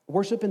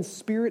 Worship in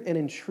spirit and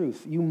in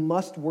truth. You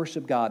must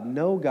worship God.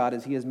 Know God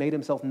as he has made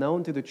himself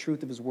known through the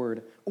truth of his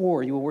word,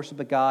 or you will worship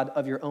a God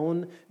of your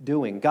own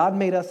doing. God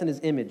made us in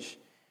his image,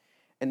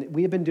 and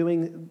we have been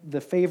doing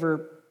the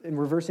favor and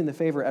reversing the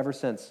favor ever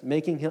since,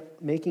 making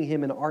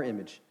him in our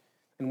image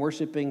and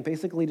worshiping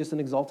basically just an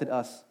exalted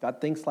us. God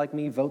thinks like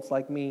me, votes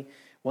like me,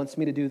 wants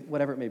me to do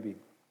whatever it may be.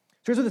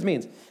 So here's what this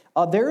means.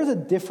 There is a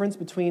difference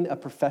between a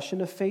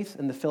profession of faith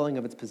and the filling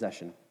of its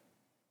possession.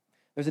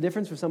 There's a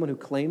difference for someone who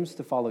claims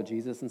to follow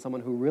Jesus and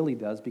someone who really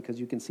does, because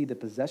you can see the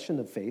possession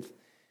of faith.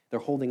 They're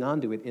holding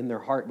on to it in their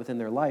heart, within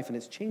their life, and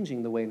it's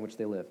changing the way in which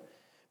they live.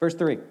 Verse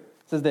 3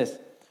 says this,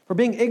 "For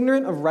being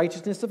ignorant of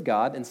righteousness of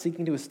God and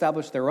seeking to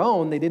establish their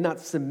own, they did not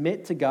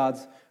submit to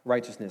God's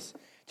righteousness."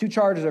 Two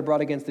charges are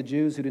brought against the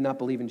Jews who do not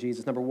believe in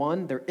Jesus. Number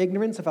one, their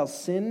ignorance of how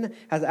sin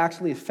has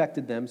actually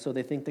affected them, so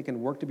they think they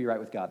can work to be right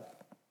with God.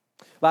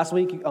 Last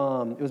week, it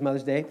was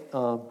Mother's Day.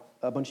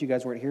 A bunch of you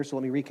guys weren't here, so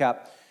let me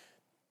recap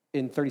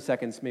in 30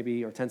 seconds,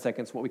 maybe, or 10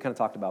 seconds, what we kind of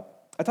talked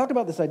about. I talked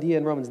about this idea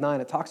in Romans 9.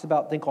 It talks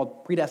about a thing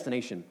called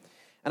predestination.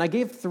 And I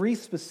gave three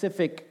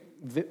specific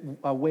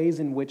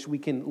ways in which we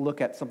can look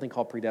at something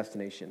called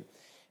predestination.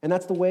 And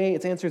that's the way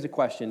it answers a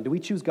question. Do we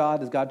choose God?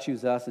 Does God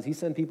choose us? Does he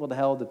send people to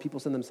hell? Do people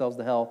send themselves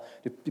to hell?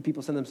 Do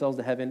people send themselves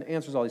to heaven? It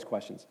answers all these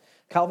questions.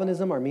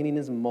 Calvinism,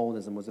 Arminianism,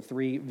 Molinism was the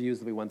three views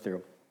that we went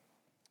through,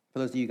 for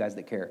those of you guys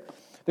that care.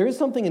 There is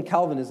something in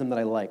Calvinism that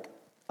I like,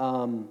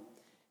 and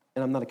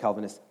I'm not a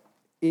Calvinist.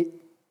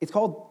 It's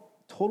called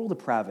total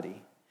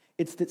depravity.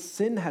 It's that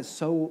sin has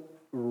so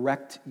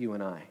wrecked you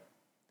and I,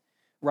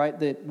 right?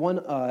 That one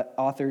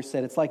author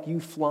said it's like you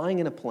flying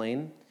in a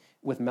plane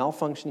with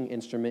malfunctioning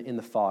instrument in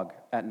the fog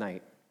at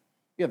night.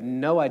 You have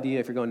no idea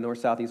if you're going north,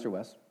 south, east, or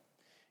west.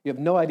 You have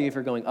no idea if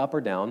you're going up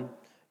or down.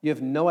 You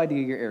have no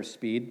idea your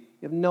airspeed.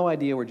 You have no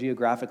idea where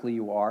geographically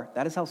you are.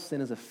 That is how sin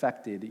has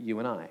affected you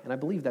and I. And I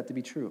believe that to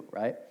be true,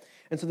 right?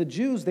 And so the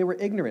Jews, they were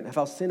ignorant of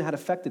how sin had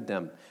affected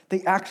them.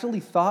 They actually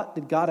thought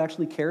that God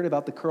actually cared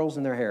about the curls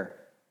in their hair.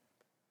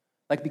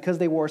 Like because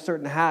they wore a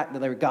certain hat,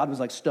 that God was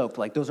like stoked,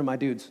 like those are my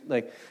dudes.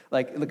 Like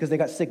because they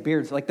got sick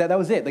beards. Like that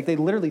was it. Like they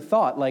literally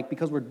thought, like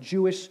because we're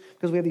Jewish,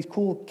 because we have these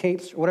cool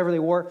capes or whatever they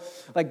wore,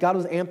 like God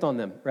was amped on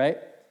them, right?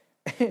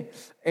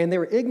 And they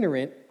were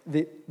ignorant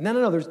that,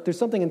 no, there's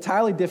something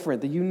entirely different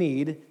that you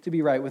need to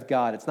be right with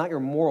God. It's not your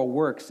moral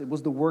works. It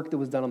was the work that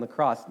was done on the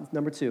cross.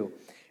 Number two,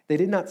 they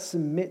did not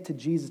submit to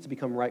Jesus to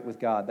become right with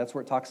God. That's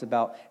where it talks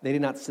about they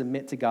did not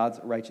submit to God's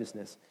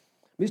righteousness.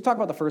 Let me just talk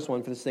about the first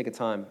one for the sake of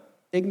time.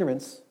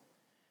 Ignorance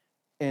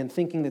and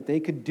thinking that they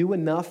could do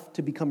enough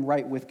to become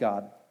right with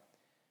God.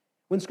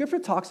 When Scripture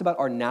talks about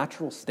our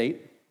natural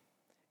state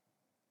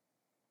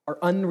or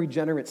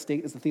unregenerate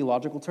state is the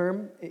theological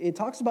term. It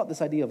talks about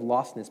this idea of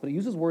lostness, but it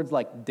uses words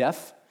like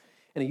deaf,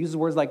 and it uses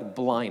words like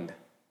blind.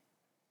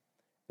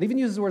 It even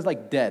uses words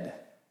like dead.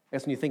 I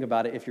guess when you think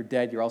about it, if you're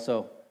dead, you're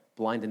also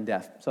blind and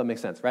deaf. So it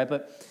makes sense, right?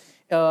 But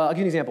I'll give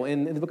you an example.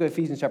 In the book of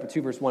Ephesians chapter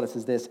 2, verse 1, it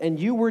says this, "And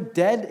you were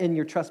dead in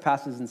your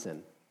trespasses and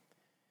sin."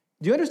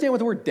 Do you understand what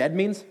the word dead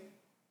means?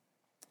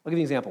 I'll give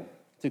you an example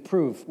to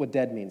prove what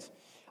dead means.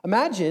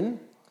 Imagine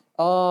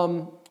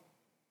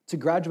to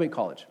graduate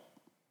college.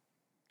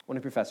 One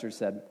of the professors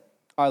said,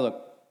 "All right,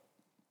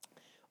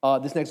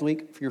 look, this next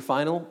week for your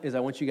final is I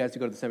want you guys to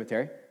go to the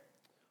cemetery.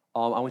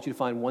 I want you to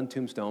find one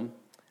tombstone,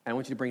 and I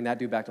want you to bring that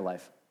dude back to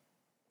life."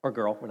 Or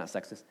girl, we're not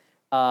sexist.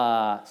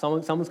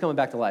 Someone's coming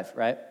back to life,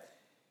 right?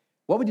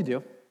 What would you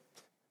do?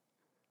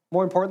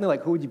 More importantly,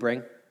 like, who would you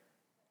bring?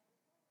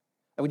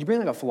 Would you bring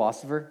like a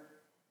philosopher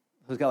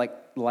who's got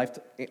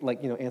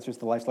answers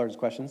to life's largest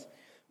questions?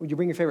 Would you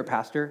bring your favorite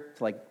pastor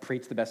to like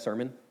preach the best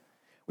sermon?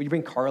 Would you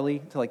bring Carly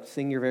to like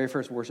sing your very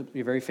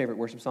favorite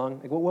worship song?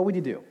 Like, what would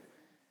you do?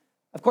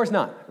 Of course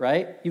not,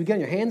 right? You would get on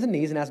your hands and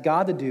knees and ask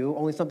God to do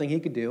only something He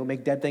could do: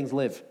 make dead things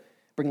live,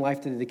 bring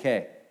life to the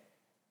decay.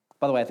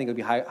 By the way, I think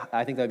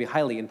that would be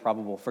highly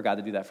improbable for God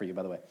to do that for you.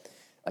 By the way,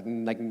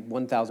 like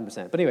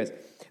 1,000%. But anyways,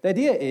 the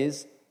idea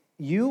is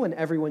you and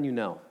everyone you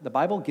know. The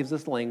Bible gives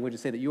us the language to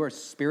say that you are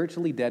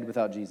spiritually dead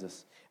without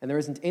Jesus, and there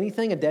isn't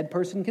anything a dead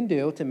person can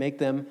do to make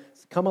them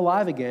come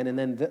alive again, and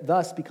then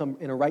thus become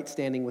in a right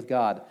standing with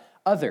God,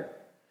 other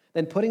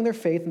than putting their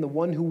faith in the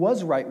one who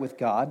was right with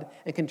God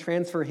and can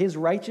transfer His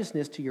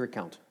righteousness to your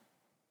account.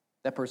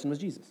 That person was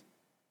Jesus.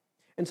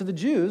 And so the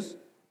Jews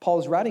Paul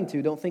is writing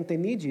to don't think they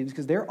need Jesus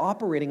because they're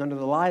operating under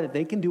the lie that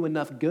they can do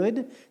enough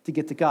good to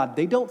get to God.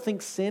 They don't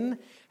think sin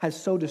has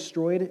so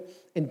destroyed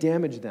and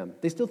damaged them.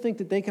 They still think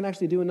that they can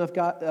actually do enough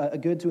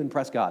good to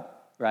impress God,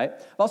 right?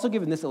 I've also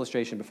given this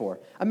illustration before.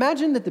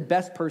 Imagine that the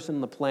best person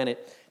on the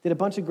planet did a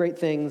bunch of great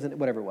things and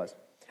whatever it was.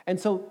 And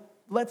so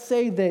let's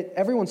say that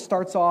everyone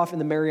starts off in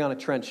the Mariana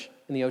Trench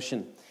in the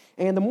ocean.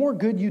 And the more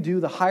good you do,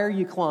 the higher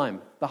you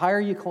climb,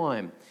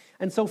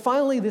 And so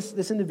finally,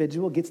 this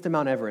individual gets to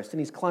Mount Everest, and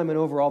he's climbing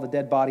over all the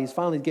dead bodies,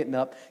 finally getting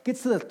up,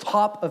 gets to the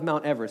top of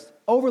Mount Everest,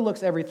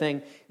 overlooks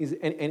everything,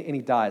 and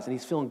he dies, and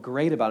he's feeling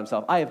great about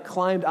himself.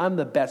 I'm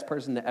the best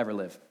person to ever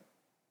live.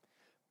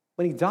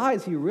 When he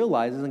dies, he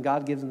realizes, and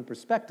God gives him the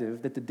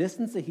perspective, that the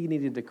distance that he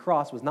needed to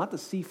cross was not the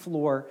sea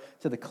floor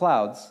to the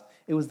clouds,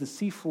 it was the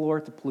sea floor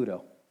to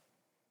Pluto.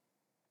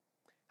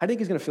 How do you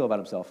think he's going to feel about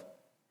himself?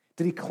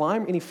 Did he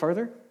climb any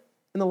further?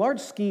 In the large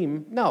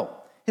scheme, no.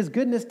 His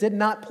goodness did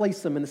not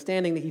place him in the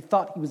standing that he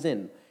thought he was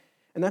in.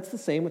 And that's the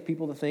same with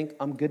people that think,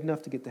 I'm good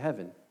enough to get to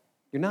heaven.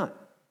 You're not.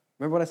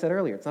 Remember what I said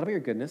earlier. It's not about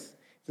your goodness.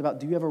 It's about,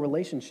 do you have a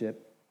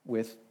relationship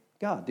with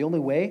God? The only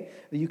way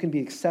that you can be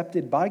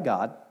accepted by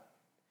God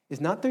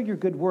is not through your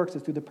good works,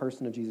 it's through the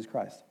person of Jesus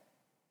Christ.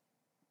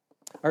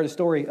 I heard a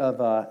story of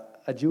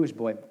a Jewish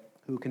boy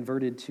who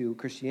converted to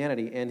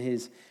Christianity, and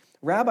his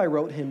rabbi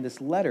wrote him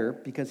this letter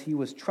because he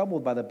was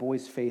troubled by the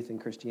boy's faith in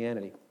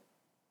Christianity.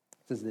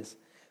 It says this: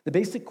 the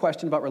basic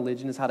question about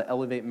religion is how to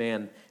elevate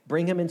man,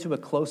 bring him into a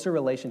closer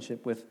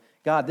relationship with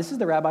God. This is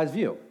the rabbi's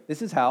view.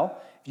 This is how,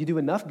 if you do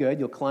enough good,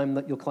 you'll climb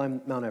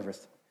Mount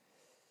Everest.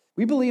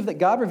 We believe that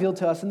God revealed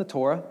to us in the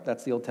Torah,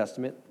 that's the Old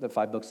Testament, the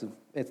 5 books of,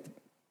 it's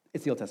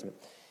the Old Testament,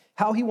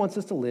 how He wants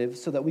us to live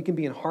so that we can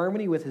be in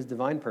harmony with His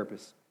divine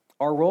purpose.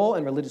 Our role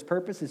and religious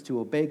purpose is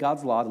to obey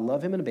God's law, to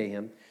love Him and obey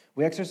Him.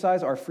 We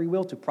exercise our free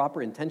will to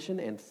proper intention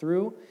and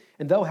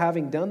though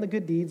having done the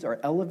good deeds, are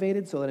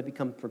elevated so that it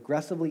becomes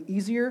progressively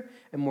easier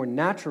and more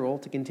natural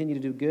to continue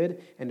to do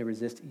good and to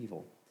resist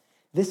evil.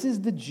 This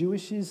is the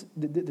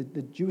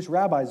Jewish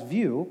rabbi's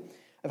view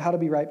of how to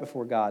be right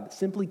before God.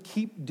 Simply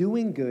keep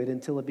doing good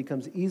until it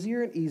becomes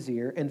easier and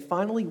easier, and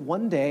finally,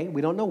 one day,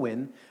 we don't know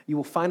when, you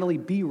will finally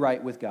be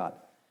right with God.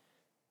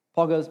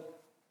 Paul goes,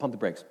 pump the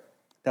brakes.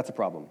 That's a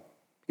problem.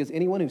 Because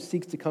anyone who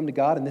seeks to come to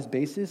God on this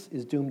basis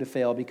is doomed to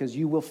fail, because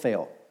you will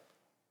fail.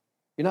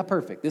 You're not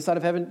perfect. This side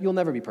of heaven, you'll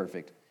never be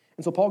perfect.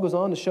 And so Paul goes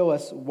on to show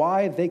us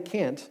why they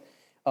can't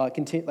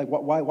continue,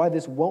 why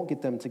this won't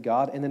get them to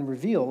God, and then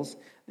reveals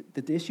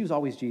that the issue is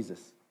always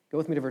Jesus. Go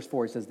with me to verse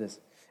 4. He says this,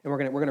 and we're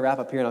gonna wrap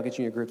up here, and I'll get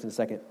you in your groups in a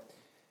second.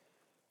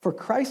 For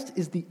Christ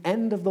is the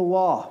end of the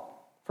law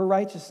for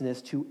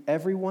righteousness to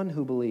everyone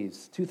who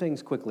believes. 2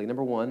 things quickly.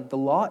 Number 1, the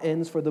law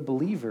ends for the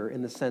believer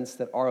in the sense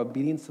that our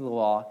obedience to the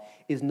law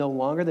is no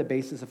longer the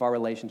basis of our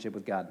relationship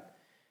with God.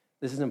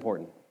 This is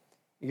important.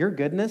 Your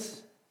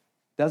goodness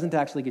doesn't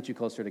actually get you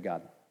closer to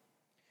God.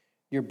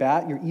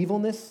 Your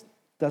evilness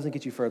doesn't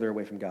get you further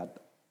away from God.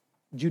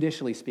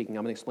 Judicially speaking,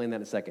 I'm going to explain that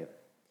in a second.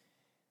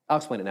 I'll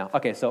explain it now.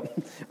 Okay, so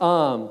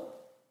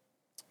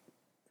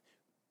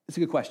it's a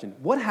good question.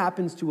 What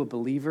happens to a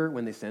believer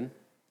when they sin?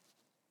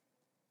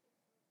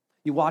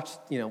 You watch,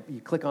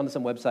 you click onto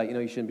some website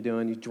you shouldn't be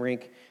doing. You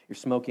drink, you're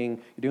smoking,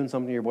 you're doing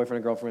something to your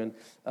boyfriend or girlfriend,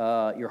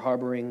 you're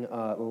harboring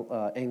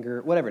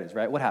anger, whatever it is,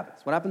 right? What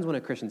happens? What happens when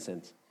a Christian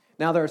sins?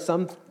 Now, there are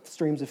some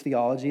streams of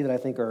theology that I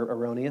think are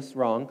erroneous,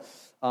 wrong,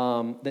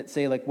 that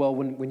say,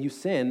 when you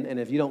sin, and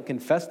if you don't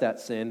confess that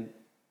sin,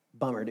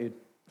 bummer, dude.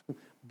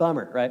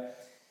 Bummer, right?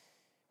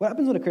 What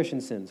happens when a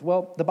Christian sins?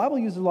 Well, the Bible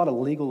uses a lot of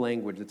legal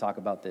language to talk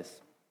about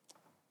this,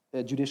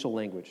 judicial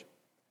language.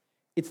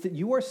 It's that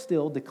you are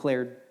still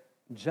declared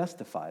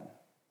justified,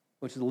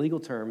 which is a legal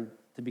term.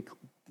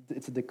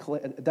 It's a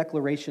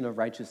declaration of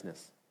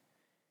righteousness.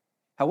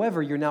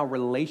 However, you're now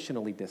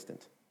relationally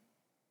distant.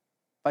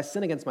 If I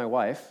sin against my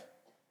wife,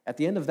 at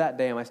the end of that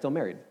day, am I still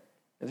married?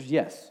 The answer is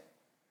yes.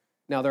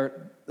 Now,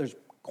 there's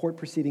court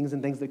proceedings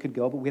and things that could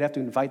go, but we'd have to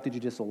invite the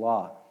judicial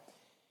law.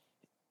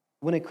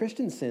 When a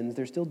Christian sins,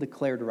 they're still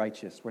declared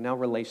righteous. We're now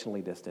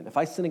relationally distant. If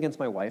I sin against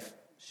my wife,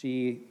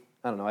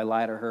 I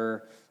lie to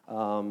her,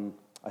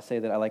 I say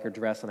that I like her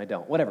dress and I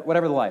don't.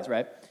 Whatever the lies,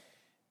 right?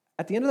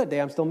 At the end of that day,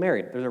 I'm still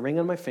married. There's a ring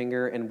on my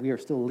finger, and we are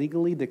still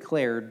legally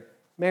declared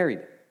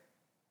married.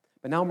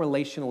 But now I'm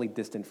relationally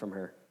distant from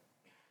her.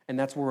 And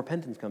that's where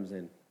repentance comes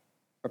in.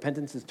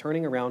 Repentance is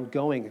turning around,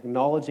 going,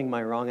 acknowledging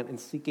my wrong, and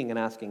seeking and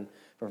asking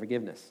for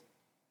forgiveness.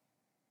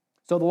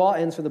 So the law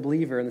ends for the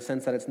believer in the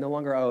sense that it's no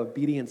longer our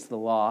obedience to the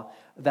law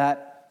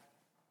that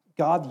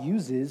God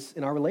uses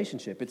in our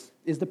relationship.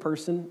 Is the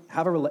person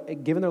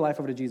given their life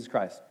over to Jesus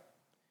Christ.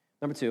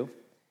 Number two,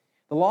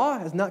 the law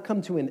has not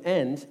come to an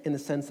end in the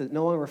sense that it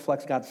no longer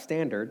reflects God's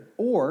standard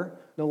or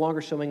no longer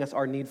showing us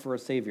our need for a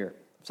Savior.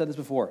 I've said this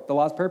before. The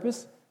law's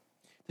purpose?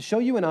 To show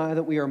you and I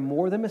that we are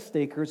more than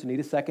mistakers who need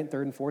a second,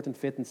 third, and fourth, and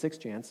fifth, and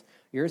sixth chance.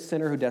 You're a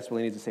sinner who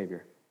desperately needs a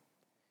Savior.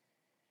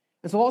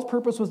 And so the law's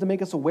purpose was to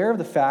make us aware of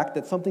the fact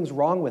that something's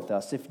wrong with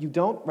us. If you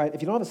don't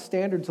have a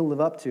standard to live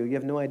up to, you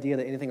have no idea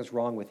that anything is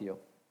wrong with you.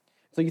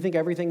 So you think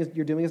everything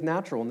you're doing is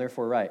natural and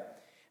therefore right.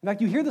 In fact,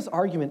 you hear this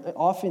argument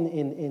often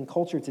in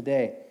culture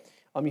today.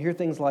 You hear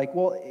things like,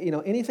 well,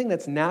 anything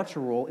that's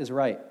natural is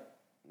right.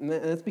 And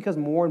that's because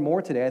more and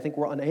more today, I think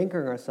we're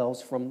unanchoring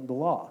ourselves from the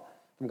law,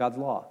 from God's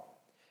law.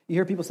 You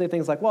hear people say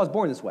things like, well, I was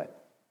born this way,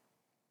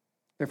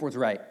 therefore it's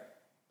right.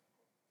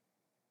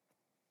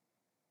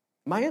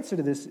 My answer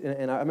to this,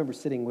 and I remember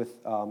sitting with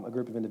a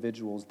group of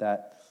individuals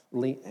that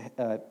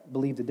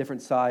believed a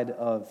different side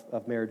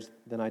of marriage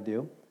than I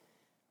do,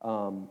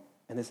 and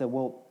they said,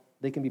 well,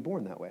 they can be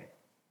born that way.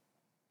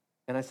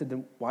 And I said,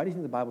 then why do you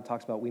think the Bible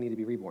talks about we need to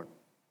be reborn?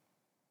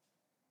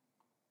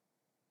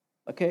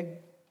 Okay,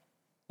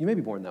 you may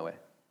be born that way.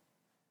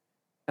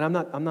 And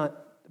I'm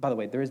not, by the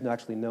way, there is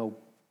actually no,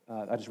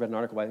 I just read an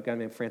article by a guy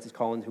named Francis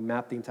Collins who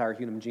mapped the entire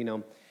human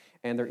genome,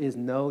 and there is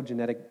no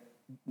genetic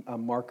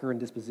marker and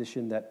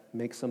disposition that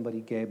makes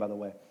somebody gay, by the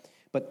way.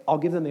 But I'll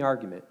give them the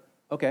argument.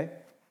 Okay,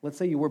 let's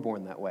say you were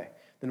born that way.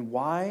 Then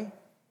why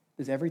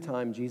does every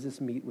time Jesus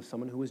meet with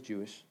someone who was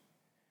Jewish,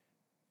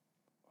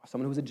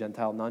 someone who was a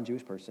Gentile,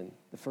 non-Jewish person,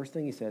 the first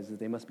thing he says is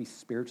they must be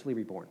spiritually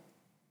reborn.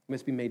 They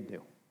must be made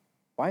new.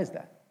 Why is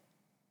that?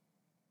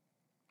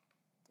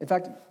 In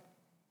fact,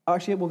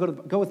 actually,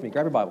 go with me.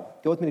 Grab your Bible.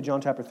 Go with me to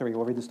John chapter 3.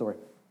 We'll read the story.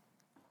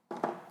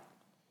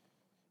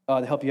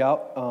 To help you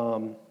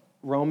out,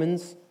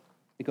 Romans,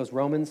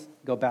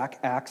 go back,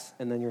 Acts,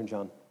 and then you're in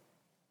John.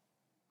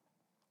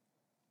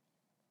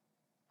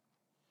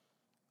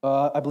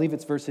 I believe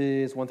it's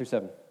verses 1 through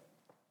 7.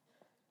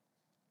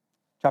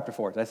 Chapter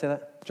 4. Did I say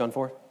that? John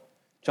 4?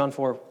 John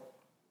 4,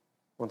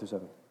 1 through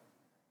 7.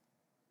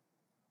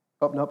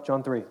 Oh, nope,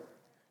 John 3.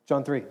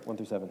 John 3, 1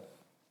 through 7. All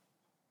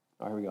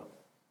right, here we go.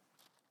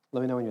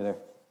 Let me know when you're there.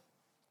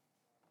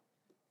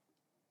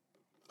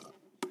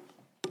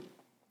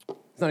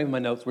 It's not even my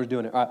notes. We're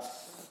doing it. All right.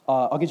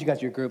 I'll get you guys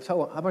to your groups. How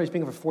about you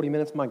speaking for 40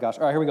 minutes? My gosh.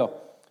 All right, here we go.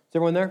 Is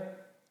everyone there?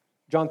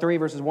 John 3,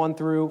 verses 1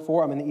 through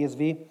 4. I'm in the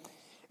ESV.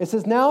 It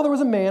says, now there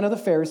was a man of the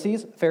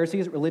Pharisees,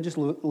 religious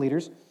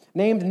leaders,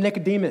 named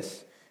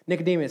Nicodemus.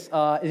 Is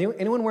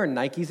anyone wearing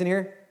Nikes in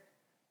here?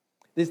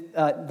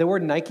 The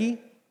word Nike,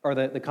 or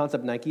the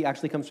concept Nike,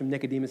 actually comes from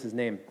Nicodemus'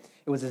 name.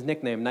 It was his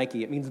nickname,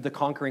 Nike. It means the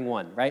conquering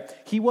one, right?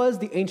 He was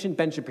the ancient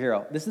Ben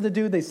Shapiro. This is the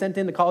dude they sent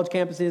into college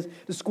campuses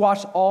to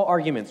squash all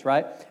arguments,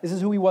 right? This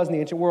is who he was in the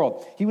ancient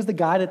world. He was the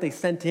guy that they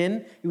sent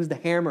in. He was the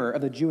hammer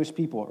of the Jewish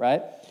people,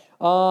 right?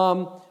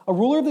 A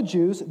ruler of the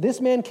Jews. This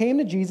man came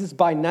to Jesus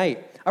by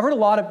night. I've heard a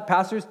lot of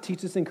pastors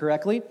teach this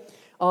incorrectly.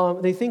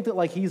 They think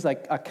that he's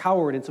like a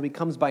coward, and so he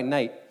comes by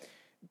night.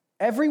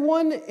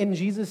 Everyone in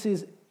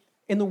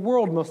in the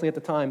world mostly at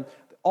the time,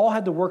 all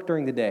had to work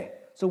during the day.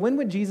 So when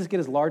would Jesus get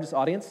his largest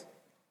audience?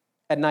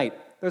 At night.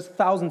 There's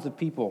thousands of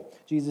people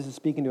Jesus is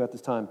speaking to at this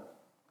time.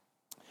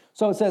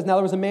 So it says, now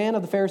there was a man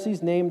of the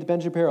Pharisees named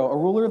Ben Shapiro, a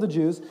ruler of the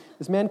Jews.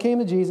 This man came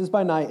to Jesus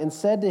by night and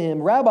said to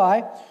him,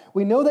 Rabbi,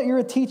 we know that you're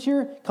a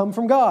teacher come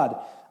from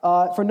God.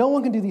 For no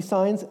one can do these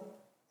signs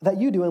that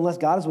you do unless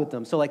God is with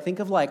them. So think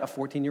of a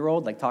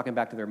 14-year-old talking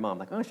back to their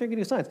mom. Oh, sure, I can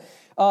do signs.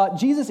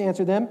 Jesus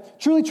answered them,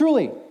 truly,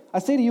 truly, I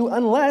say to you,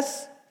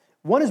 unless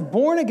one is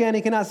born again,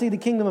 he cannot see the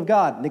kingdom of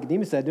God.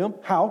 Nicodemus said to him,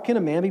 how can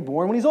a man be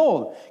born when he's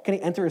old? Can he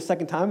enter a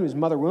second time in his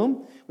mother's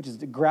womb, which is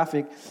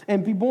graphic,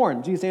 and be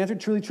born? Jesus answered,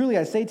 truly, truly,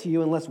 I say to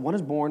you, unless one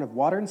is born of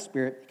water and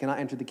spirit, he cannot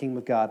enter the kingdom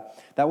of God.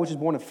 That which is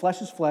born of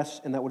flesh is flesh,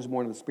 and that which is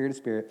born of the spirit is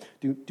spirit.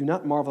 Do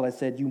not marvel that I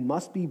said, you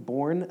must be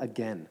born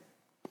again.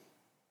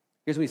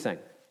 Here's what he's saying.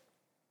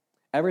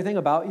 Everything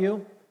about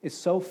you is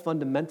so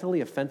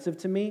fundamentally offensive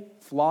to me,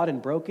 flawed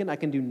and broken, I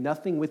can do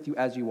nothing with you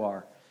as you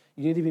are.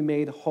 You need to be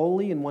made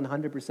holy and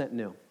 100%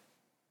 new.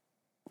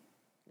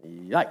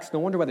 Yikes. No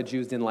wonder why the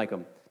Jews didn't like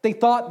him. They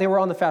thought they were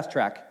on the fast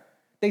track.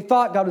 They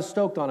thought God was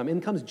stoked on him.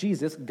 In comes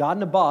Jesus, God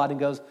in a bod, and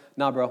goes,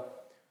 nah, bro,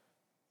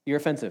 you're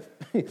offensive.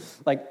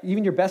 Like,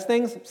 even your best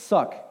things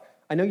suck.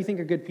 I know you think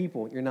you're good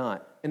people. You're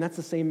not. And that's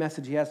the same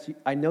message he has to you.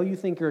 I know you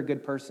think you're a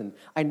good person.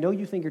 I know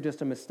you think you're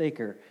just a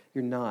mistaker.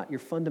 You're not. You're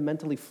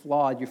fundamentally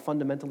flawed. You're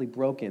fundamentally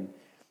broken.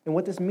 And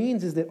what this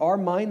means is that our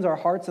minds, our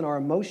hearts, and our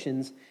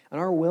emotions and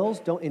our wills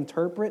don't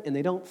interpret and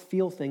they don't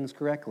feel things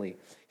correctly.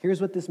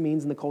 Here's what this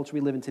means in the culture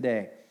we live in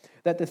today.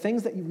 That the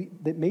things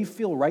that may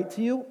feel right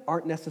to you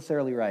aren't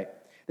necessarily right.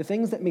 The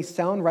things that may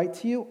sound right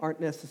to you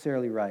aren't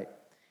necessarily right.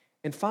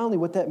 And finally,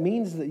 what that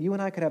means is that you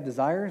and I could have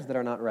desires that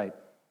are not right.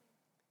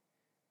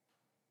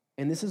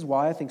 And this is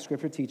why I think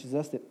Scripture teaches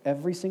us that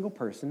every single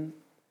person,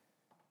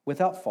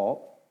 without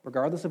fault,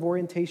 regardless of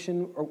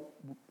orientation,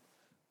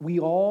 we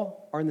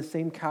all are in the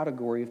same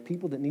category of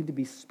people that need to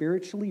be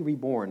spiritually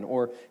reborn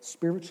or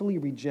spiritually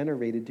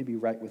regenerated to be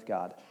right with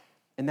God.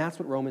 And that's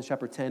what Romans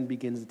chapter 10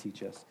 begins to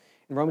teach us.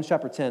 In Romans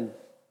chapter 10,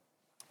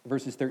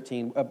 verses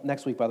 13,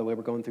 next week, by the way,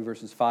 we're going through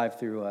verses 5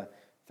 through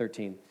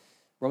 13.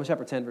 Romans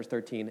chapter 10, verse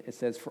 13, it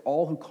says, "For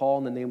all who call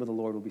on the name of the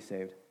Lord will be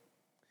saved."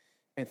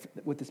 And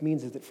what this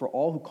means is that for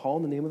all who call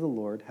on the name of the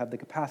Lord have the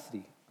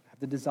capacity, have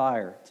the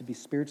desire to be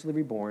spiritually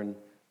reborn,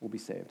 will be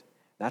saved.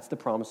 That's the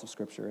promise of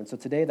Scripture. And so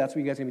today, that's what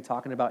you guys are going to be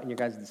talking about in your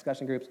guys'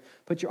 discussion groups.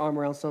 Put your arm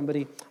around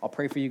somebody. I'll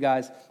pray for you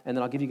guys, and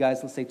then I'll give you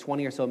guys, let's say,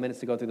 20 or so minutes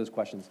to go through those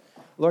questions.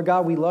 Lord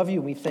God, we love you,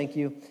 and we thank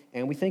you.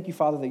 And we thank you,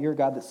 Father, that you're a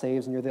God that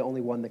saves, and you're the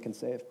only one that can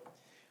save.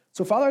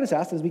 So, Father, I just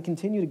ask as we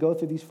continue to go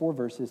through these 4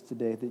 verses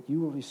today, that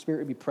your Spirit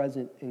would be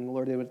present, and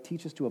Lord, it would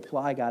teach us to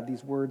apply, God,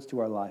 these words to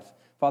our life.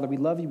 Father, we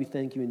love you, we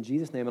thank you in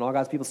Jesus' name. And all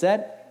God's people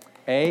said,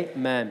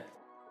 amen.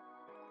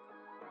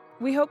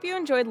 We hope you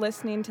enjoyed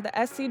listening to the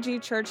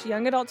SCG Church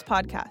Young Adults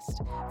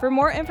podcast. For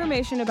more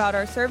information about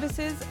our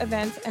services,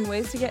 events, and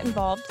ways to get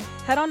involved,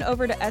 head on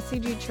over to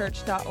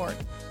scgchurch.org.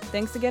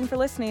 Thanks again for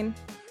listening.